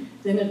name.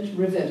 Then it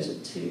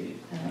reverted to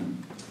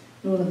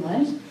Northern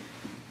Light.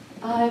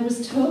 I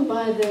was told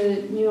by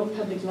the New York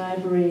Public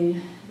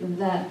Library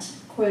that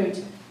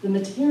quote, "The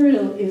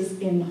material is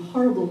in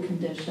horrible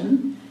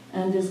condition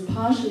and is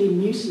partially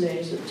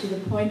mutilated to the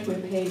point where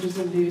pages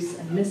are loose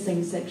and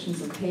missing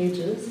sections of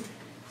pages.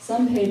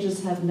 Some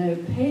pages have no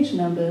page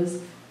numbers,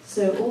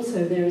 so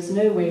also there is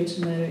no way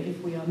to know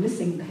if we are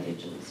missing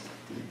pages."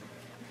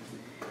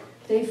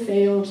 They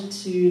failed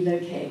to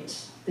locate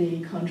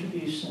the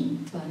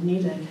contribution by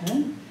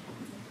Niedecker.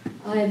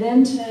 I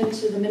then turned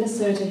to the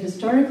Minnesota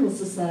Historical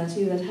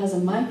Society that has a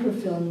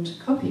microfilmed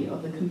copy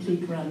of the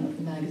complete run of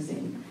the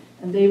magazine,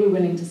 and they were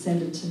willing to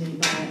send it to me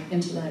by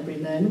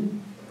interlibrary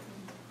loan.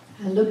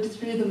 I looked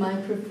through the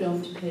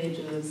microfilmed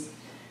pages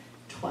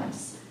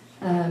twice.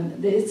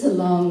 It's a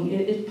long,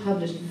 it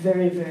published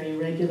very, very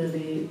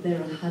regularly.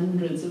 There are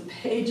hundreds of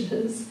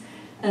pages,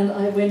 and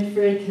I went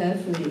very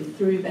carefully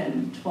through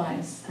them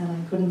twice, and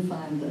I couldn't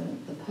find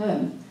the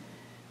poem.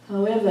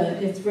 However,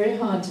 it's very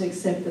hard to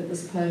accept that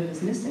this poem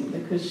is missing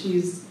because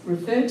she's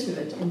referred to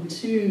it in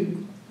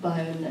 2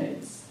 bio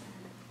notes.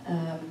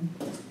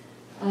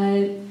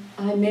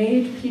 I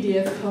made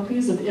PDF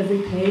copies of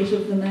every page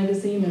of the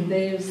magazine, and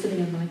they are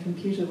sitting on my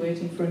computer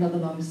waiting for another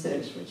long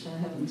search, which I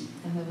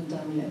haven't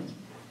done yet.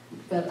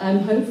 But I'm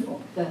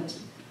hopeful that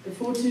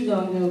before too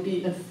long there will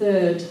be a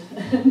 3rd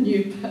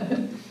new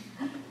poem.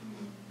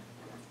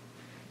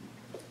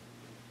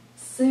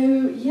 So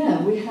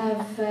yeah, we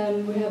have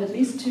at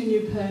least 2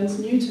 new poems,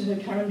 new to her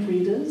current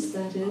readers,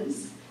 that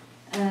is,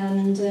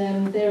 and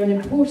they're an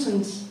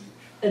important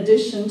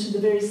addition to the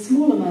very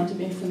small amount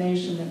of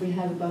information that we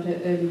have about her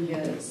early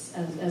years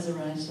as a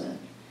writer.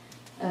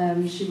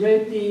 She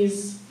wrote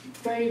these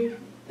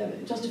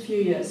just a few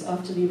years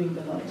after leaving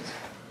Beloit.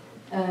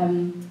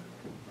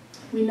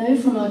 We know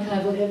from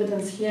archival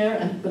evidence here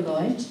at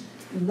Beloit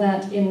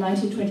that in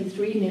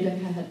 1923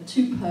 Niedecker had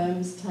 2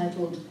 poems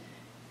titled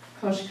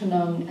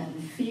Koshkonong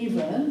and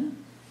Fever,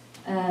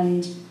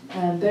 and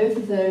both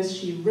of those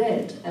she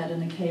read at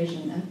an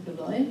occasion at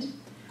Beloit,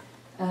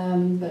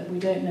 but we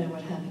don't know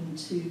what happened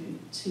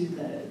to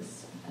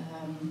those.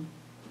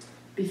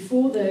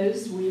 Before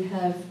those, we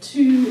have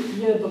 2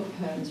 yearbook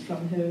poems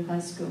from her high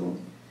school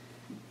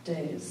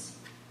days.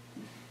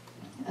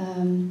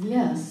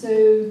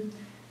 So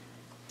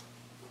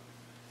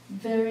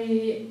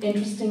very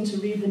interesting to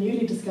read the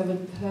newly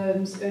discovered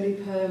poems, early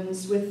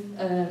poems, with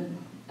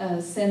a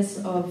sense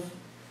of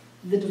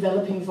the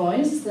developing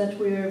voice that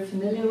we're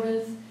familiar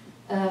with.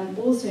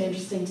 Also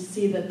interesting to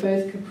see that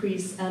both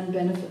Caprice and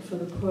Benefit for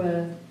the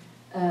Poor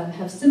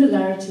have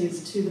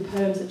similarities to the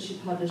poems that she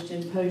published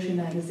in Poetry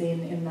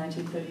magazine in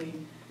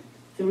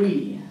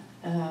 1933.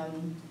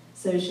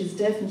 So she's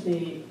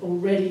definitely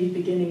already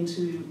beginning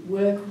to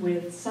work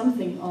with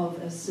something of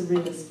a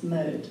surrealist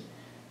mode,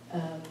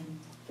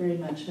 very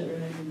much of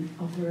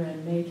her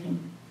own making.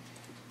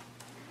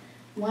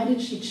 Why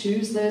did she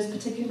choose those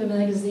particular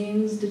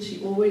magazines? Did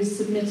she always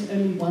submit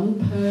only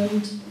 1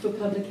 poem for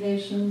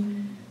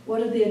publication? What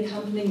did the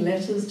accompanying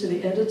letters to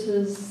the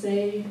editors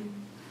say?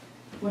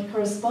 What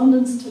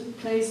correspondence took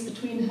place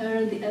between her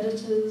and the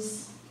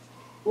editors?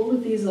 All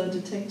of these are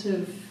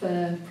detective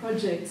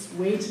projects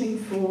waiting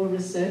for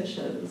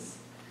researchers.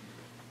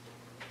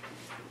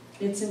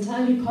 It's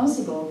entirely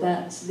possible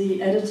that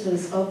the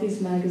editors of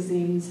these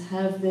magazines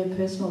have their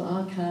personal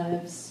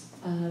archives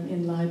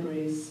in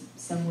libraries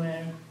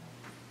somewhere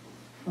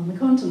on the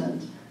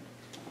continent.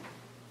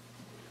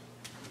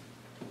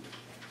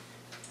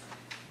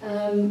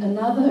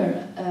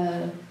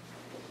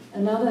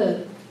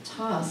 Another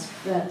task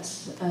that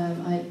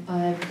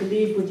I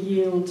believe would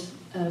yield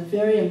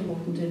very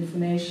important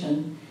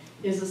information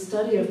is a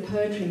study of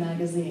Poetry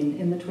magazine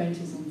in the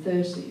 20s and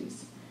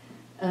 30s.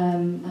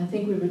 I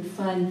think we would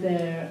find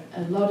there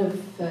a lot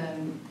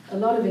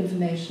of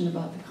information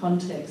about the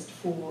context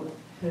for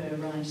her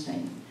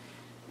writing,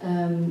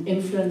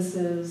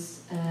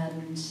 influences,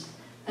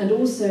 and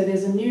also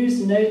there's a news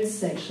notes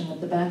section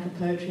at the back of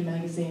Poetry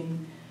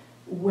magazine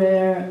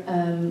where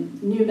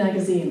new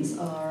magazines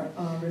are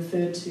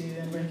referred to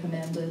and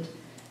recommended.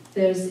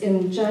 There's,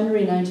 in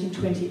January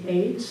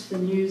 1928, the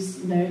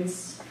news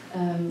notes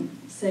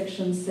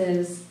section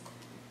says,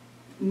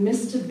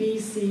 Mr.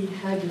 B.C.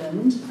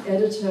 Hagland,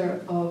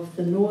 editor of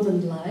The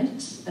Northern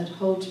Light at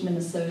Holt,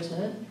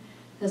 Minnesota,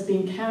 has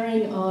been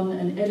carrying on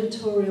an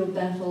editorial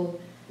battle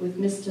with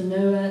Mr.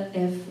 Noah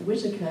F.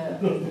 Whitaker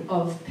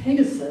of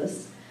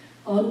Pegasus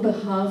on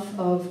behalf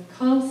of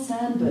Carl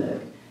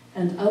Sandburg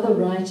and other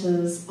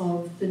writers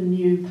of the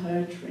new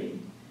poetry.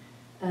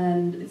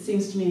 And it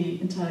seems to me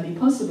entirely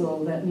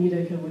possible that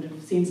Niedecker would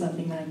have seen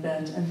something like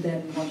that and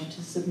then wanted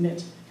to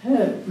submit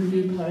her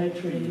new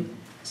poetry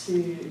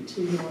to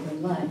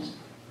Northern Light.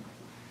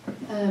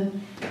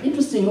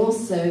 Interesting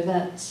also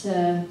that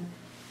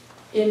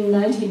in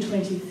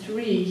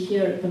 1923,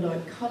 here at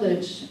Beloit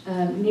College,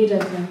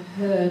 Niedecker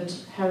heard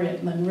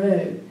Harriet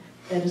Monroe,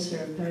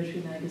 editor of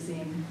Poetry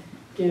magazine,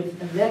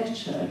 give a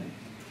lecture.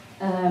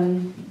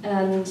 And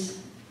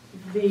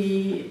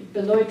the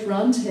Beloit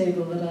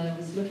Roundtable that I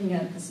was looking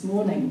at this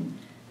morning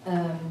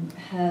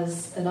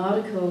has an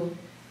article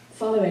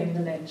following the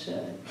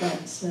lecture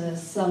that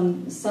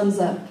sums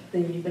up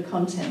the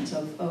content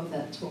of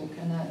that talk.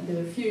 And there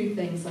are a few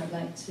things I'd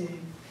like to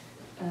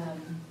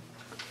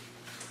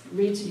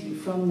read to you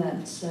from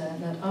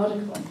that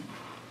article.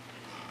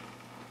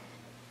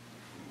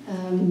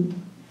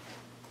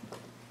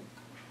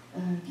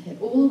 Okay,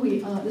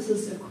 this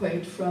is a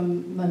quote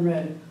from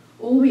Monroe.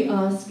 "All we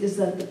ask is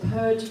that the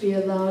poet be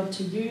allowed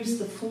to use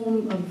the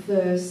form of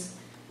verse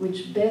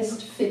which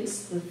best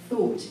fits the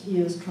thought he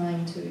is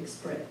trying to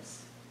express."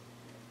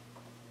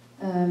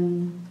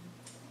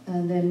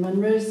 And then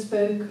Monroe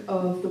spoke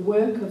of the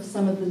work of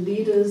some of the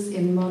leaders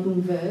in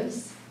modern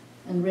verse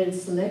and read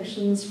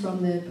selections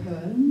from their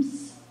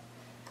poems.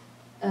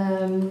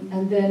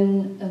 And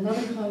then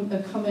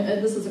another comment,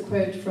 this is a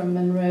quote from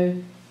Monroe,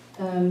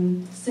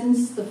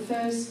 "Since the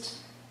first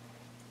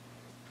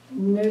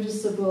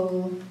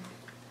noticeable,"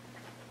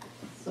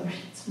 sorry,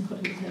 it's not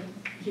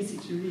easy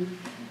to read,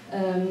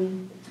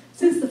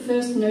 "since the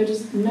first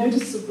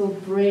noticeable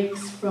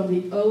breaks from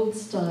the old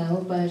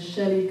style by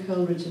Shelley,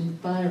 Coleridge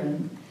and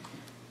Byron,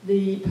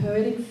 the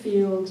poetic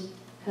field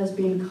has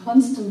been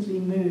constantly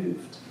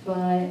moved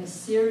by a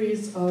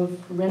series of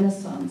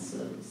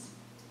renaissances."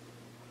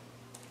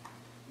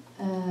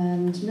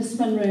 And Miss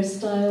Monroe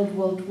styled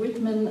Walt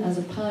Whitman as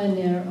a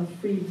pioneer of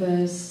free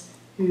verse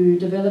who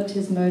developed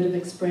his mode of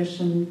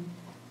expression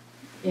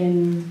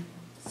in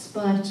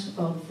spite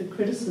of the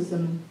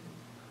criticism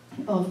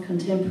of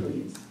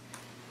contemporaries.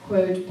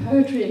 Quote,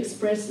 "Poetry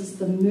expresses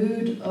the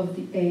mood of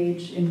the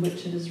age in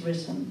which it is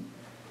written,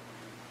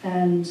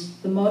 and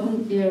the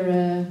modern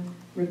era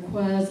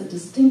requires a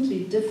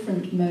distinctly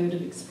different mode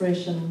of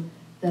expression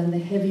than the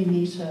heavy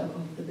metre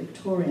of the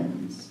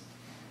Victorians."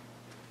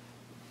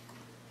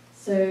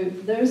 So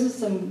those are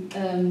some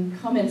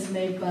comments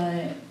made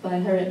by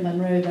Harriet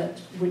Monroe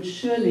that would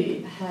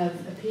surely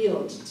have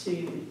appealed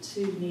to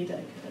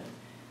Niedecker,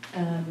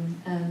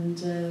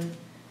 and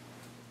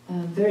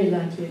very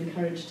likely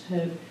encouraged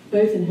her,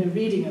 both in her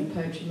reading of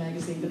Poetry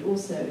magazine, but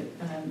also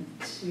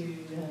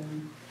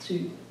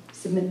to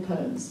submit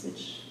poems,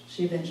 which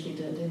she eventually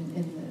did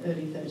in the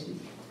early 30s.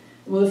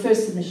 Well, the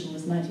first submission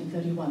was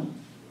 1931.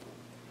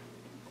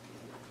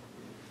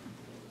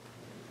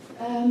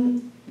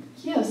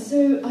 Yeah,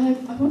 so I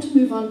want to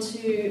move on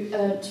to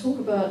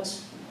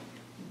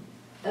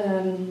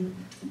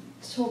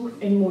talk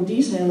in more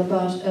detail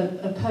about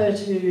a poet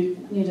who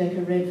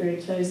Niedecker read very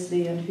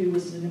closely and who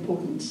was an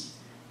important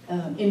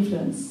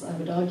influence, I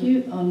would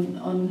argue,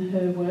 on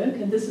her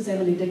work. And this is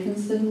Emily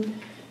Dickinson.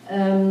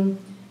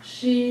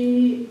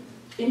 She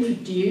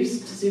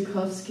introduced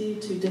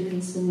Zhukovsky to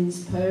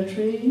Dickinson's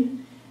poetry,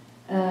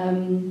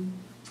 and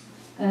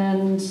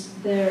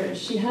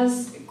she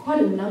has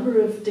quite a number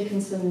of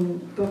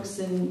Dickinson books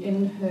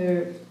in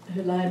her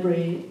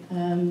library.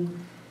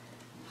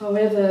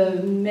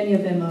 However, many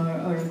of them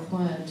are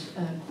acquired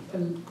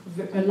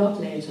a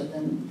lot later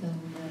than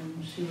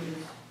she would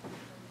have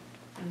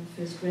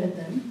first read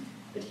them.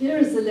 But here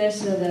is the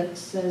letter that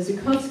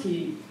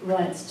Zhukovsky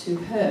writes to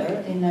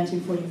her in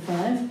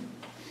 1945.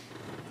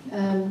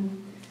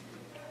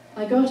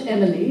 "I got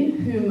Emily,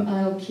 whom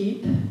I'll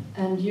keep,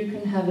 and you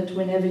can have it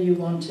whenever you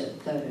want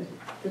it, though."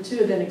 The two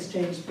of them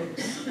exchanged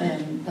books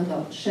a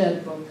lot,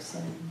 shared books,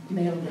 and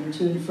mailed them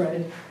to and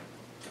fro.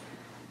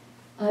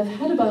 "I've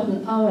had about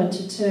an hour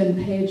to turn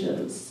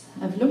pages.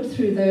 I've looked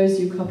through those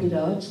you copied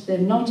out.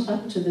 They're not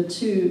up to the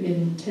 2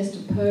 in Test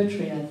of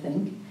Poetry, I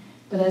think,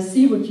 but I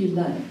see what you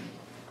like.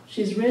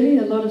 She's really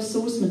a lot of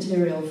source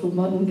material for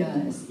modern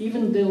guys,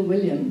 even Bill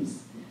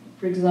Williams.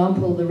 For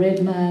example, The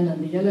Red Man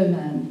and The Yellow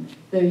Man,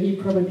 though he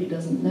probably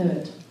doesn't know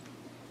it.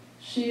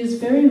 She is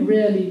very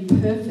rarely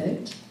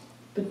perfect,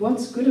 but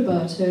what's good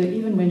about her,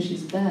 even when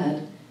she's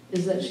bad,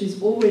 is that she's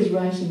always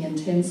writing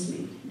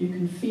intensely. You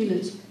can feel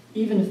it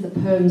even if the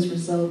poems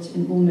result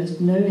in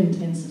almost no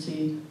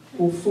intensity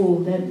or fall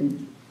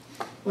leaden.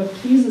 What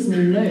pleases me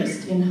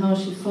most in how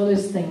she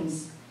follows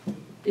things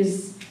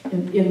is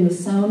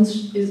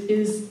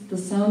the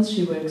sounds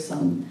she works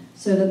on,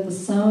 so that the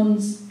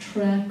sounds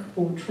track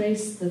or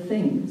trace the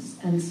things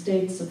and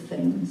states of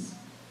things.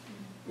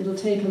 It'll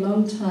take a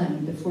long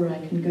time before I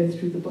can go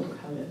through the book,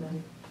 however."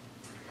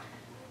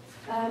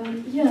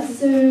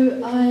 So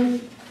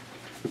I've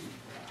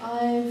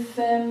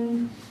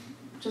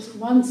just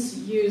once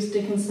used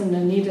Dickinson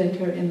and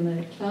Niedecker in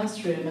the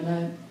classroom, and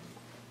I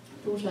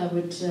thought I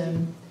would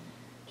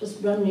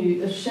just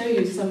show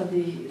you some of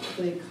the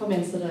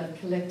comments that I've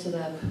collected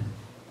up.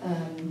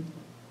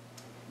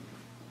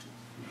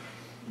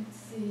 Let's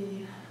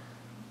see.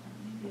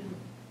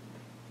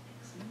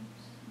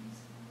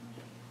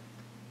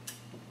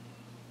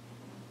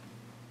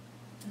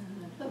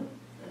 That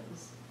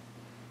was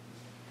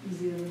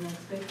easier than I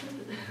expected.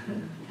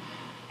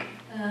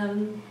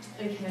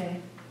 Okay,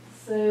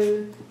 so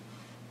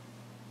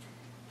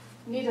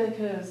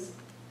Niedecker's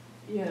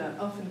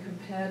often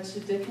compared to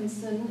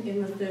Dickinson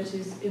in the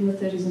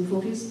 30s and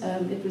 40s.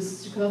 It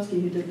was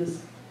Zhukovsky who did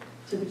this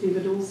typically,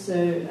 but also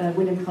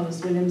William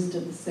Carlos Williams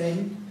did the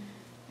same.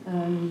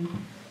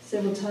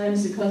 Several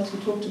times Zhukovsky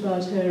talked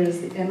about her as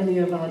the Emily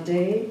of our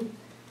day.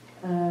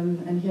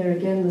 And here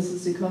again, this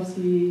is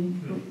Zukowski,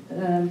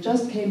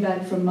 just came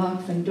back from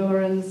Mark van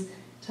Doren's,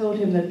 told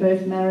him that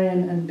both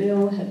Marion and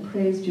Bill had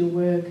praised your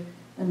work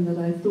and that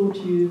I thought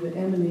you the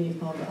Emily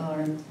of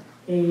our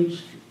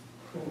age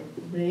or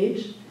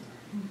rage.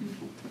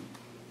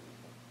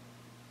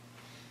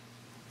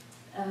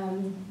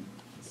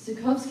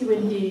 Zukowski,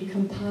 when he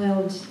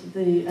compiled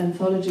the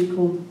anthology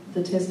called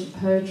The Test of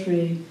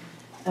Poetry,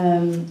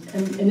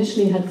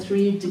 initially had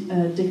 3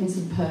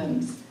 Dickinson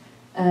poems,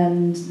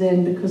 and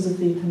then because of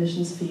the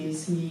permissions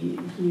fees he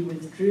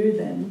withdrew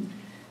them,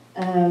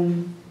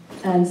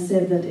 and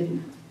said that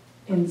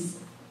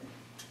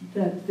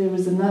that there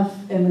was enough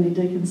Emily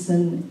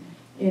Dickinson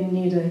in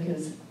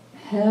Niedecker's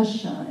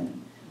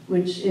Hairshine,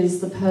 which is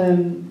the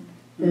poem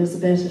There's a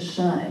Better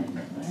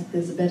Shine, right?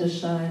 There's a better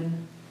shine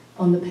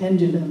on the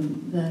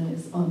pendulum than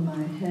is on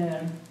my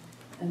hair,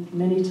 and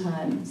many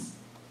times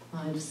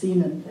I've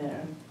seen it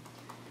there.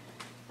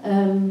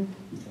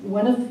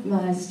 One of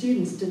my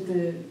students did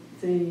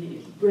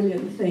the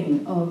brilliant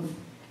thing of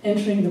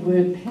entering the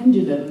word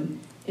pendulum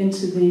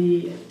into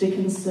the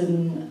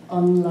Dickinson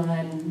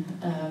online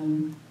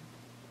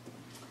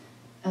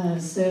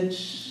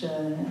search.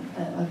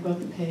 I've got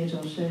the page,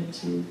 I'll show it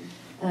to you.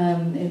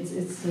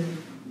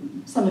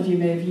 Some of you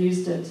may have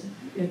used it.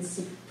 It's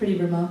a pretty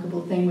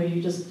remarkable thing where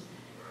you just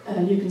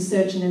you can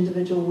search an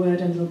individual word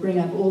and it'll bring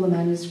up all the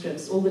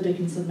manuscripts, all the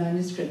Dickinson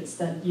manuscripts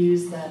that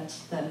use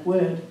that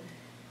word.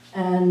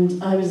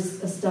 And I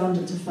was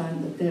astounded to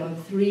find that there are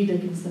 3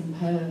 Dickinson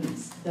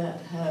poems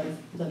that have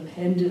the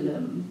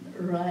pendulum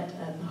right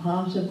at the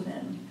heart of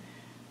them.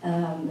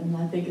 And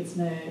I think it's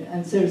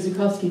and so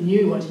Zukowski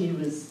knew what he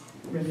was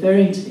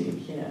referring to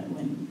here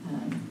when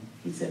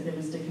he said there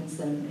was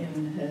Dickinson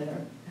in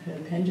her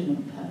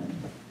pendulum poem.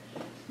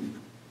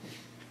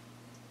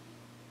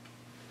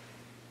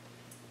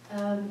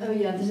 Oh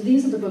yeah,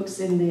 these are the books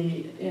in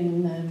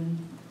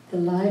the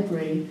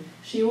library.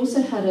 She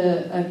also had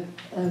a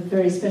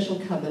very special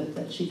cupboard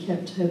that she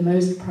kept her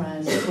most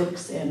prized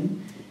books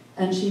in,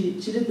 and she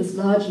did this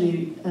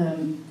largely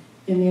in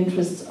the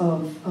interests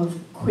of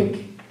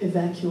quick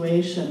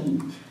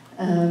evacuation.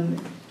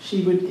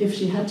 She would, if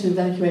she had to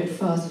evacuate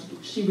fast,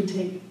 she would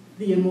take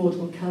the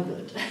immortal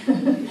cupboard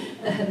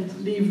and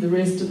leave the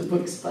rest of the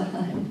books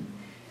behind.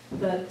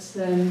 But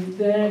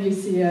there you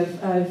see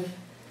I've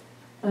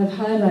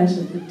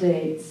highlighted the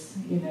dates.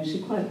 You know, she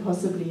quite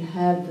possibly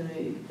had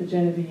the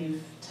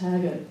Genevieve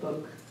Taggart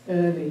book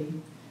early,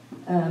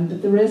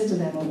 but the rest of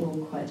them are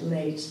all quite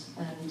late.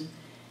 And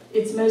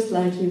it's most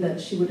likely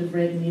that she would have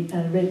read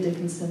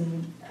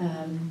Dickinson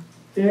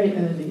very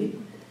early,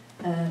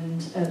 and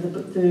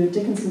the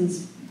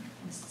Dickinson's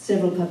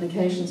several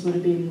publications would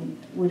have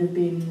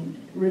been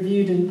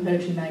reviewed in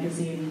Poetry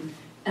magazine,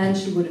 and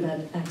she would have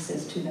had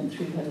access to them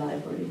through her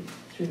library,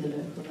 through the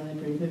local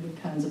library, the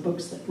kinds of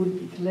books that would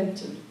be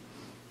collected.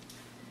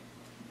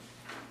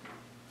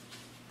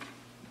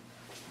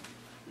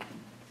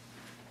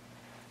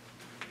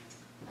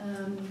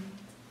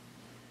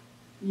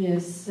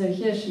 Yes, so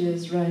here she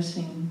is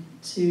writing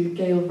to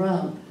Gail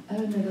Raub. Oh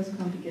no, this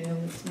can't be Gail,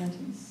 it's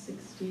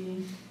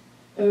 1960.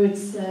 Oh,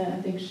 it's,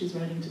 I think she's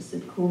writing to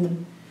Sid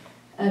Corman.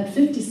 At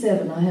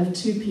 57, I have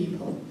 2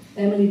 people,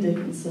 Emily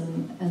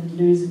Dickinson and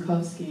Lou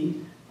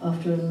Zukowski,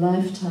 after a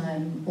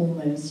lifetime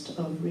almost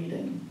of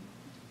reading.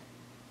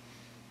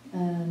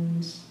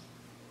 And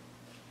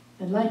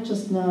I'd like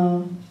just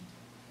now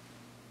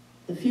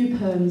the few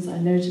poems I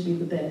know to be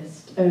the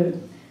best. Oh,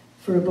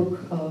 for a book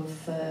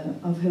of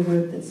her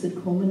work that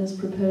Sid Corman is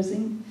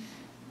proposing,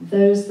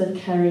 those that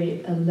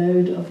carry a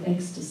load of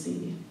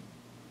ecstasy.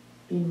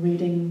 Been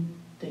reading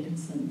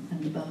Dickinson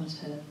and about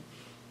her.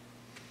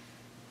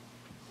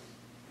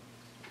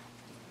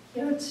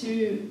 Here are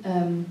two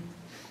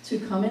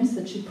comments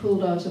that she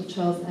pulled out of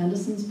Charles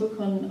Anderson's book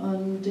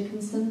on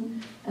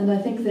Dickinson, and I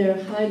think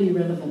they're highly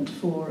relevant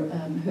for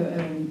her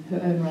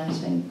own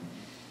writing.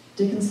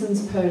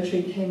 Dickinson's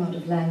poetry came out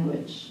of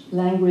language,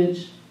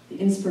 the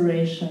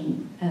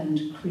inspiration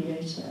and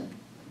creator.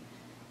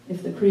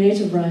 If the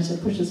creative writer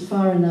pushes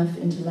far enough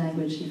into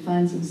language, he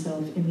finds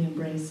himself in the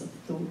embrace of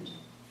thought.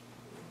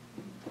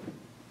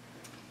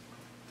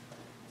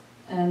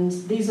 And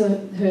these are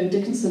her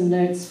Dickinson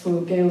notes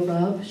for Gail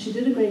Raub. She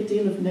did a great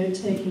deal of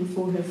note-taking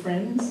for her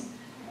friends.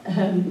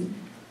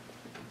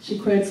 She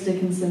quotes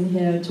Dickinson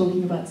here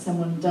talking about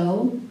someone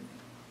dull.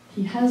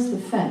 He has the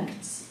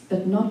facts,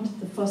 but not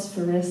the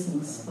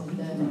phosphorescence of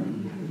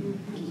learning.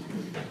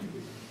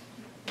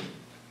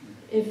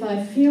 If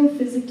I feel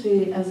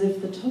physically as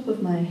if the top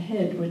of my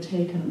head were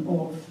taken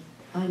off,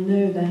 I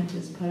know that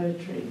is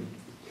poetry.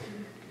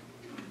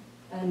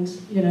 And,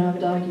 you know, I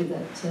would argue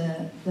that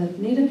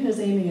Niedecker is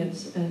aiming at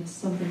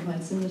something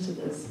quite similar to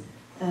this.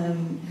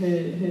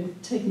 Her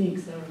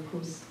techniques are, of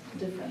course,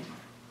 different.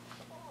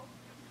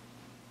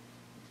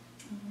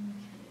 Okay,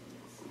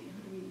 let's see, how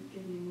do we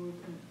give you more of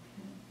that?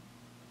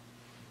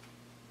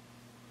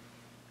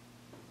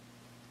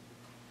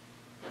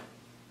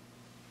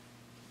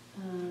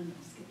 I'll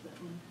skip that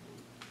one.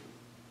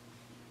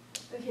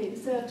 Okay,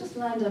 so I've just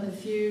lined up a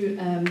few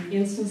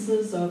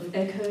instances of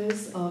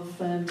echoes of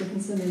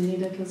Dickinson and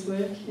Niedecker's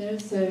work here.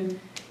 So,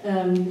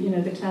 you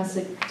know, the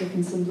classic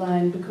Dickinson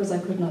line, because I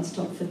could not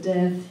stop for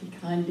death, he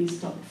kindly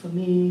stopped for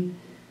me.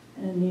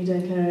 And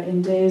Niedecker,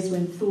 in days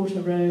when thought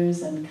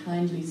arose and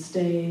kindly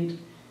stayed.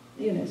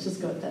 You know, it's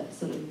just got that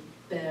sort of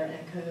bare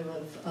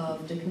echo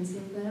of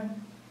Dickinson there.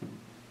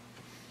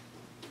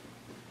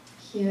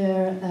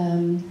 Here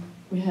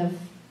we have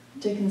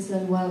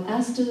Dickinson, while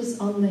asters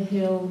on the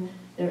hill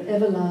their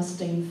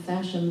everlasting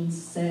fashions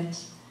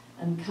set,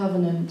 and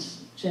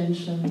covenant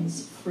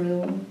gentians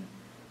frill,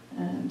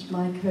 and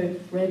my coat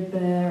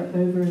threadbare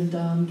over and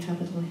down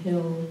Capitol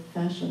Hill,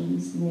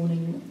 fashions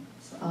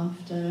mornings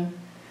after.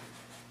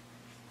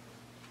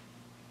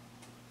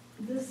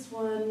 This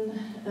one,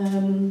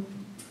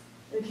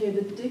 okay,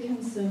 the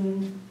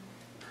Dickinson,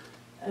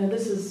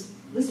 this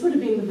would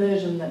have been the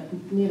version that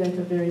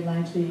Niedecker very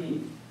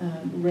likely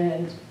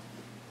read.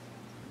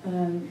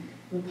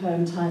 The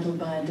poem titled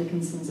by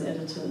Dickinson's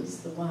editors,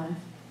 The Wife.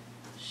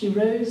 She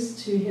rose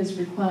to his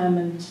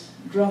requirement,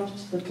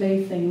 dropped the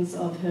playthings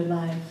of her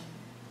life,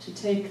 to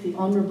take the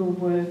honourable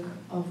work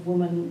of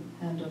woman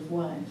and of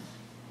wife.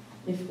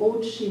 If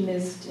aught she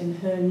missed in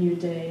her new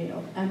day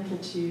of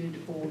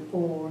amplitude or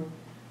ore,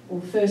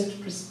 or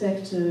first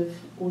perspective,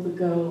 or the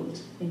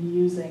gold in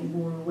using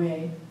wore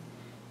away,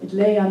 it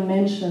lay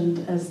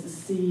unmentioned as the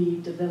sea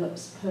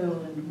develops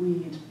pearl and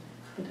weed,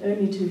 but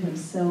only to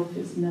himself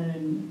is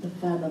known the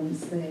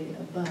fathoms they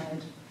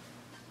abide.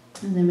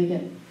 And then we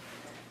get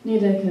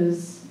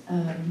Niedecker's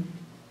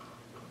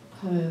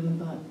poem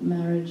about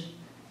marriage.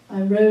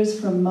 I rose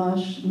from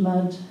marsh,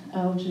 mud,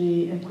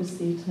 algae,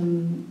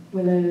 equisetum,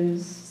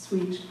 willows,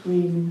 sweet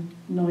green,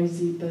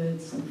 noisy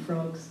birds and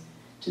frogs,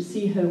 to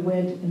see her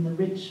wed in the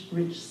rich,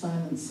 rich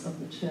silence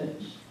of the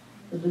church,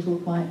 the little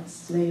white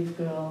slave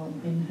girl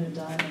in her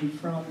diamond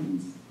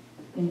fronds.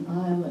 In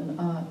aisle and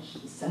arch,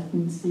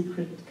 satin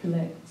secret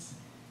collects,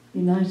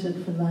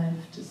 united for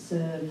life to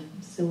serve,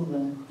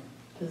 silver,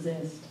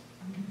 possessed.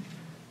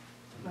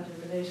 Quite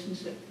a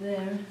relationship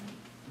there.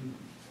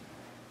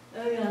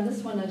 Oh yeah,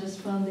 this one I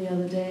just found the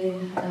other day.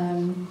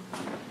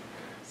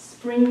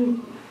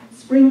 Spring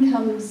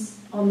comes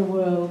on the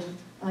world,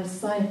 I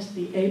sight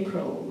the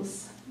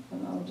Aprils,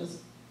 and I'll just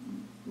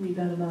read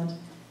that aloud.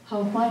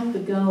 How white the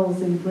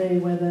gulls in grey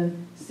weather,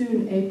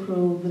 soon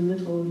April the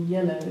little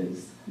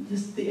yellows.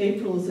 The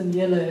Aprils and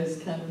yellows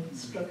kind of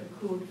struck a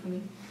chord for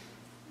me.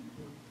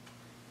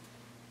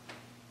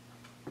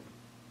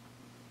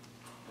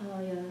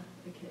 Oh yeah,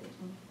 okay.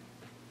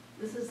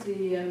 This is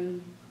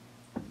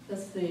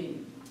that's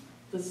the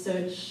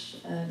search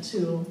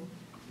tool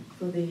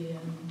for the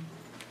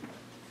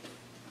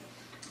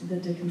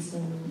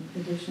Dickinson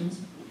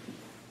editions,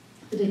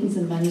 the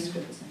Dickinson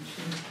manuscripts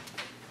actually.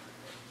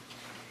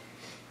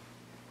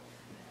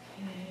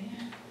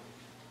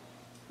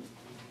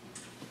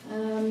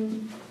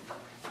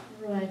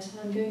 Right,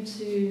 I'm going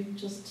to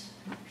just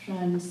try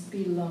and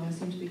speed along. I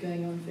seem to be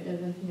going on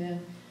forever here.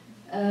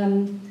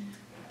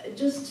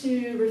 Just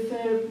to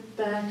refer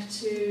back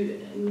to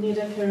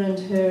Niedecker and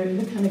her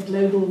kind of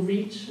global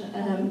reach,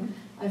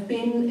 I've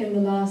been in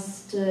the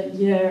last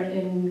year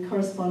in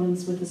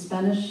correspondence with a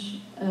Spanish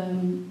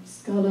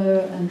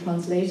scholar and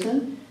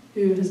translator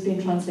who has been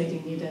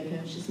translating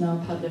Niedecker. She's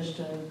now published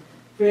a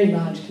very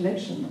large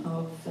collection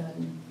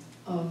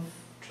of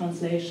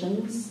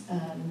translations,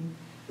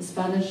 the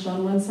Spanish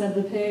on one side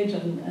of the page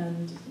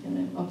and you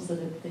know, opposite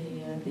it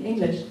the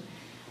English.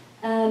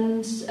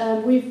 And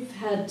we've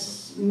had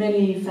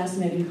many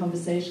fascinating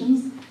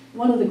conversations.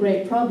 One of the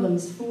great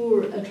problems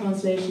for a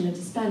translation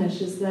into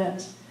Spanish is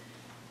that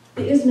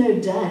there is no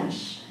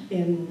dash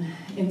in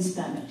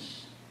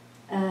Spanish.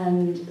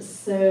 And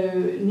so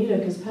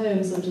Niedecker's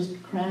poems are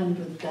just crammed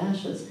with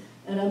dashes.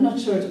 And I'm not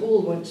sure at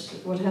all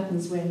what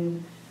happens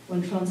when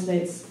one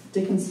translates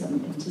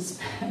Dickinson into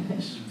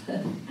Spanish.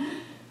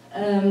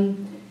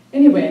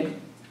 Anyway,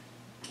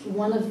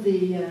 one of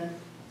the... let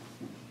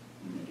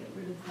me get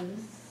rid of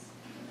this.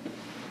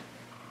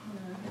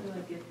 How do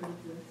I get rid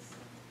of this?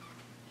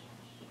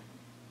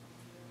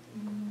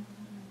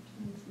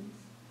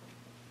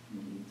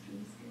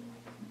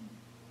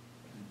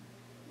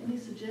 Any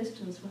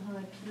suggestions for how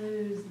I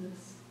close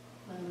this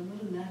file? I'm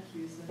not a Mac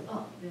user.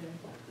 Oh, there.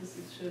 This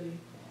is surely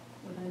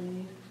what I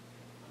need.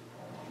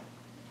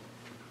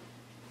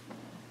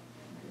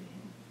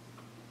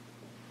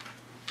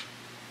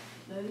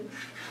 Close.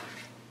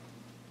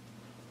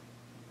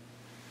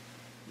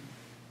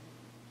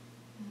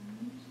 And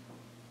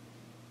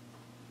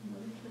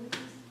another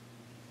close.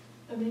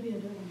 Oh, maybe I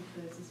don't want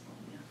to close this one.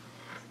 Yeah.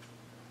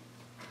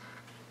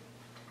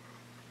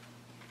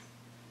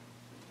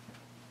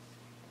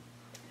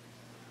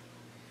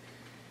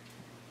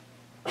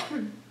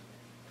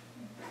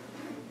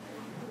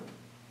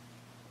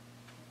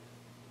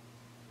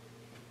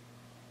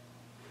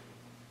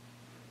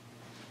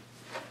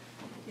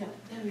 Yeah,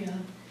 there we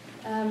are.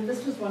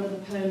 This was one of the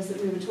poems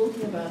that we were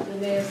talking about,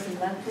 Linnaeus in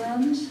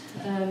Lapland.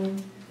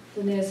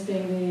 Linnaeus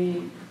being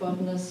the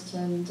botanist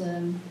and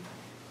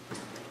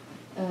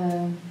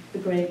the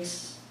great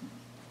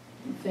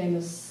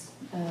famous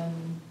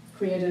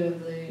creator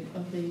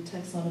of the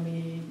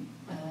taxonomy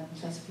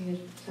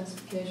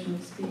classification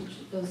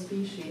of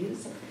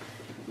species.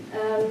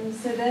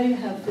 So there you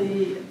have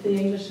the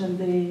English and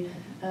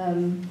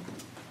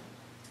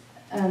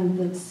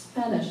the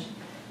Spanish.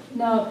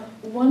 Now,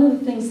 one of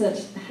the things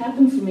that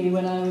happened for me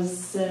when I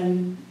was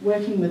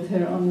working with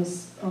her on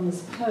this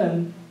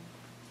poem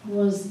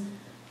was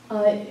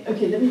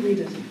okay, let me read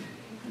it.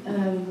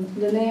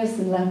 Linnaeus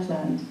in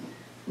Lapland.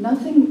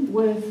 Nothing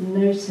worth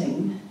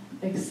noting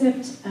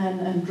except an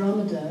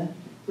Andromeda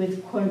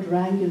with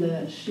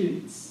quadrangular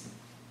shoots.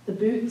 The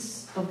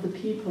boots of the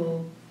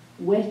people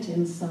wet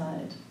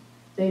inside.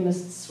 They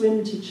must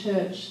swim to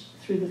church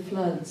through the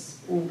floods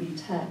or be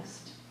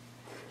taxed.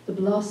 The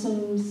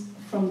blossoms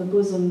from the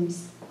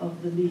bosoms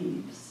of the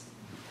leaves.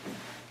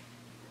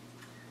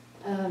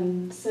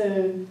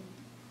 So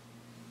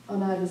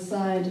on either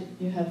side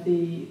you have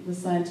the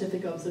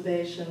scientific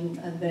observation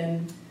and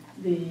then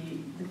the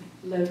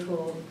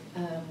local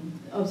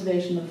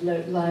observation of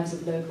lives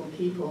of local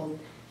people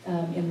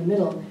in the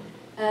middle.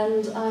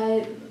 And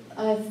I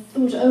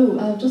thought, oh,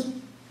 I'll just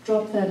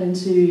drop that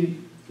into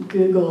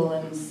Google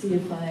and see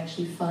if I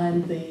actually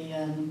find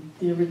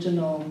the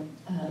original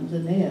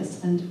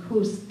Linnaeus. And of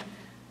course,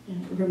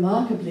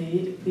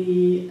 remarkably,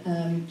 the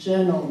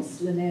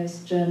journals,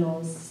 Linnaeus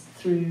journals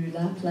through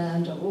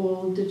Lapland are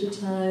all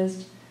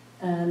digitized,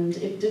 and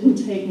it didn't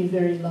take me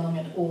very long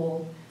at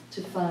all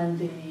to find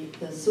the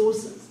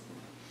sources.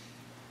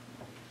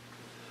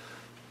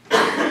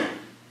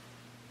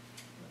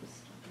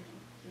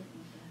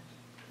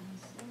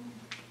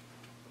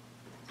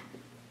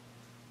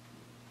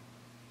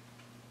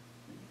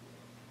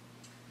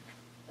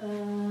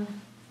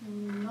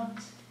 Not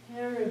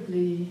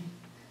terribly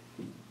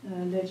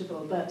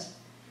legible, but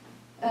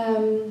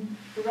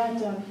right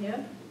down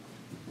here,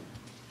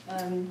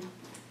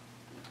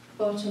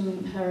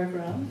 bottom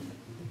paragraph.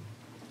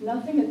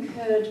 Nothing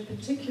occurred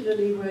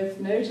particularly worth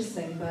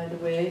noticing, by the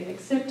way,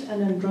 except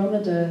an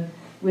Andromeda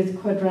with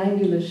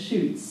quadrangular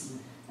shoots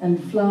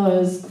and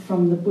flowers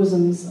from the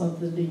bosoms of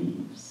the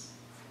leaves.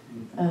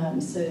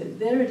 So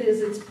there it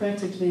is. It's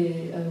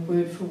practically a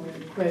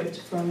word-for-word quote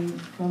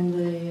from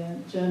the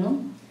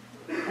journal.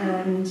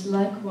 And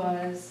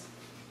likewise,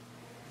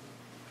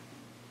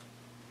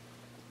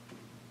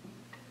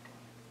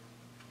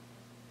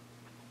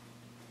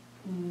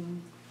 okay,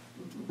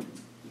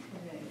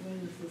 when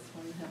does this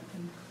one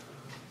happen?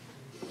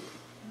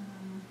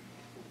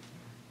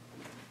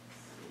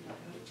 I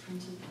got it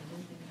printed, I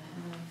don't think I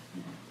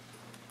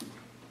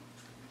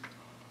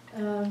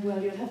have. Well,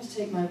 you'll have to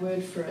take my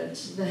word for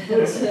it. That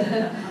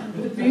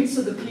the boots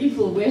of the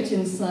people wet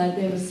inside,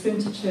 they must swim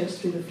to church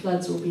through the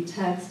floods or be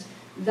taxed.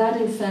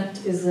 That, in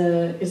fact, is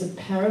a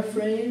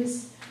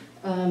paraphrase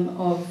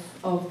of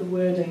the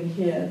wording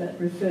here that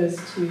refers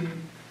to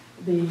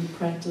the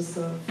practice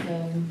of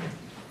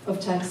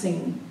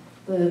taxing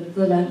the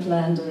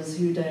Laplanders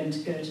who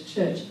don't go to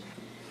church.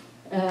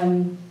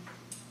 And,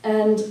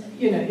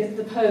 if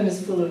the poem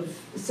is full of...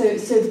 So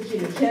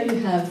here you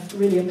have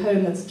really a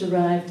poem that's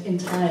derived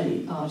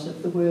entirely out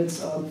of the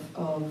words of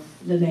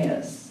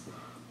Linnaeus,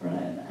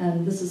 right?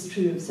 And this is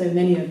true of so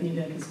many of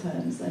Niedecker's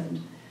poems.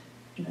 And,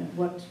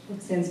 what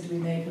sense do we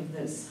make of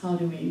this? How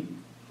do we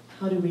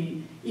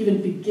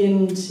even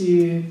begin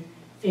to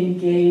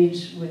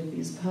engage with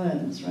these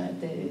poems, right?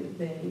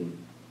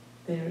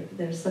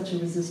 They're such a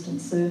resistant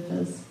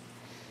surface.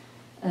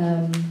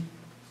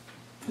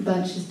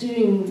 But she's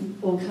doing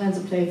all kinds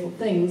of playful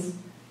things.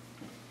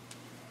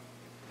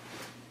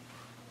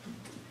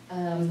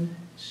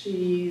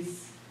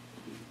 She's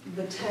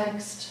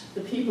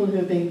the people who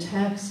are being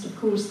taxed. Of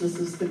course, this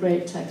is the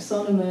great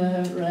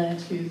taxonomer,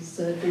 right, who's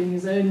doing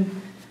his own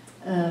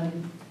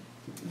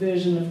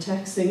version of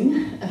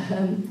taxing.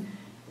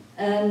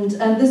 And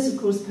this, of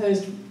course,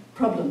 posed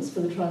problems for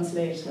the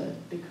translator,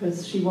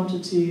 because she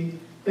wanted to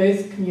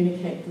both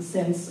communicate the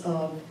sense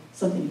of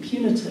something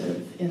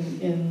punitive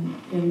in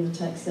the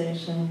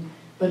taxation,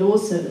 but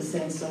also the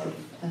sense of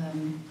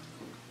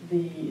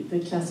the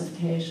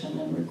classification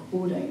and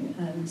recording.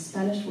 And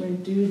Spanish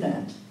won't do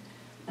that,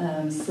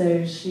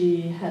 so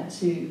she had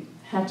to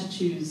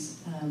choose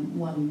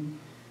one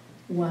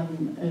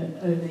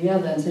over the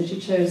other. And so she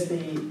chose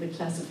the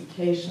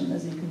classification,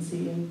 as you can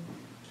see in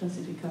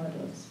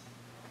Clasificados.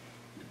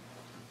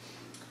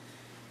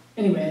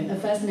 Anyway, a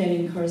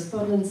fascinating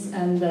correspondence,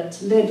 and that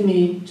led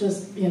me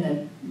just,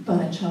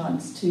 by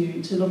chance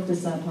to look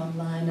this up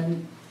online,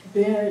 and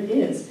there it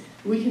is.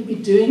 We can be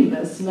doing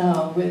this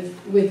now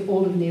with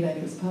all of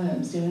Niedecker's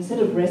poems. Instead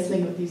of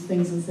wrestling with these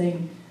things and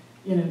saying,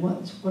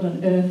 what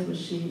on earth was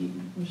she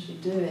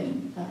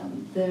doing?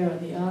 There are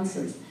the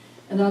answers.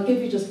 And I'll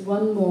give you just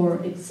one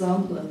more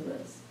example of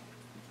this.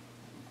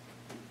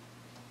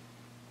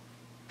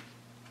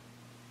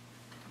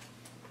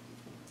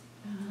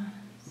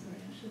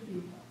 Sorry, I should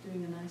be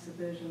doing a nicer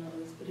version of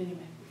this, but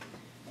anyway.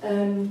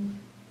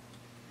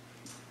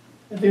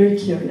 A very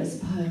curious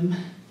poem.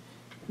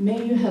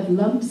 May you have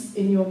lumps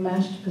in your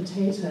mashed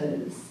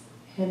potatoes,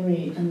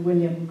 Henry and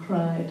William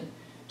cried,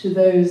 to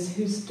those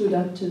who stood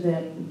up to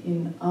them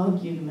in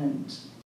argument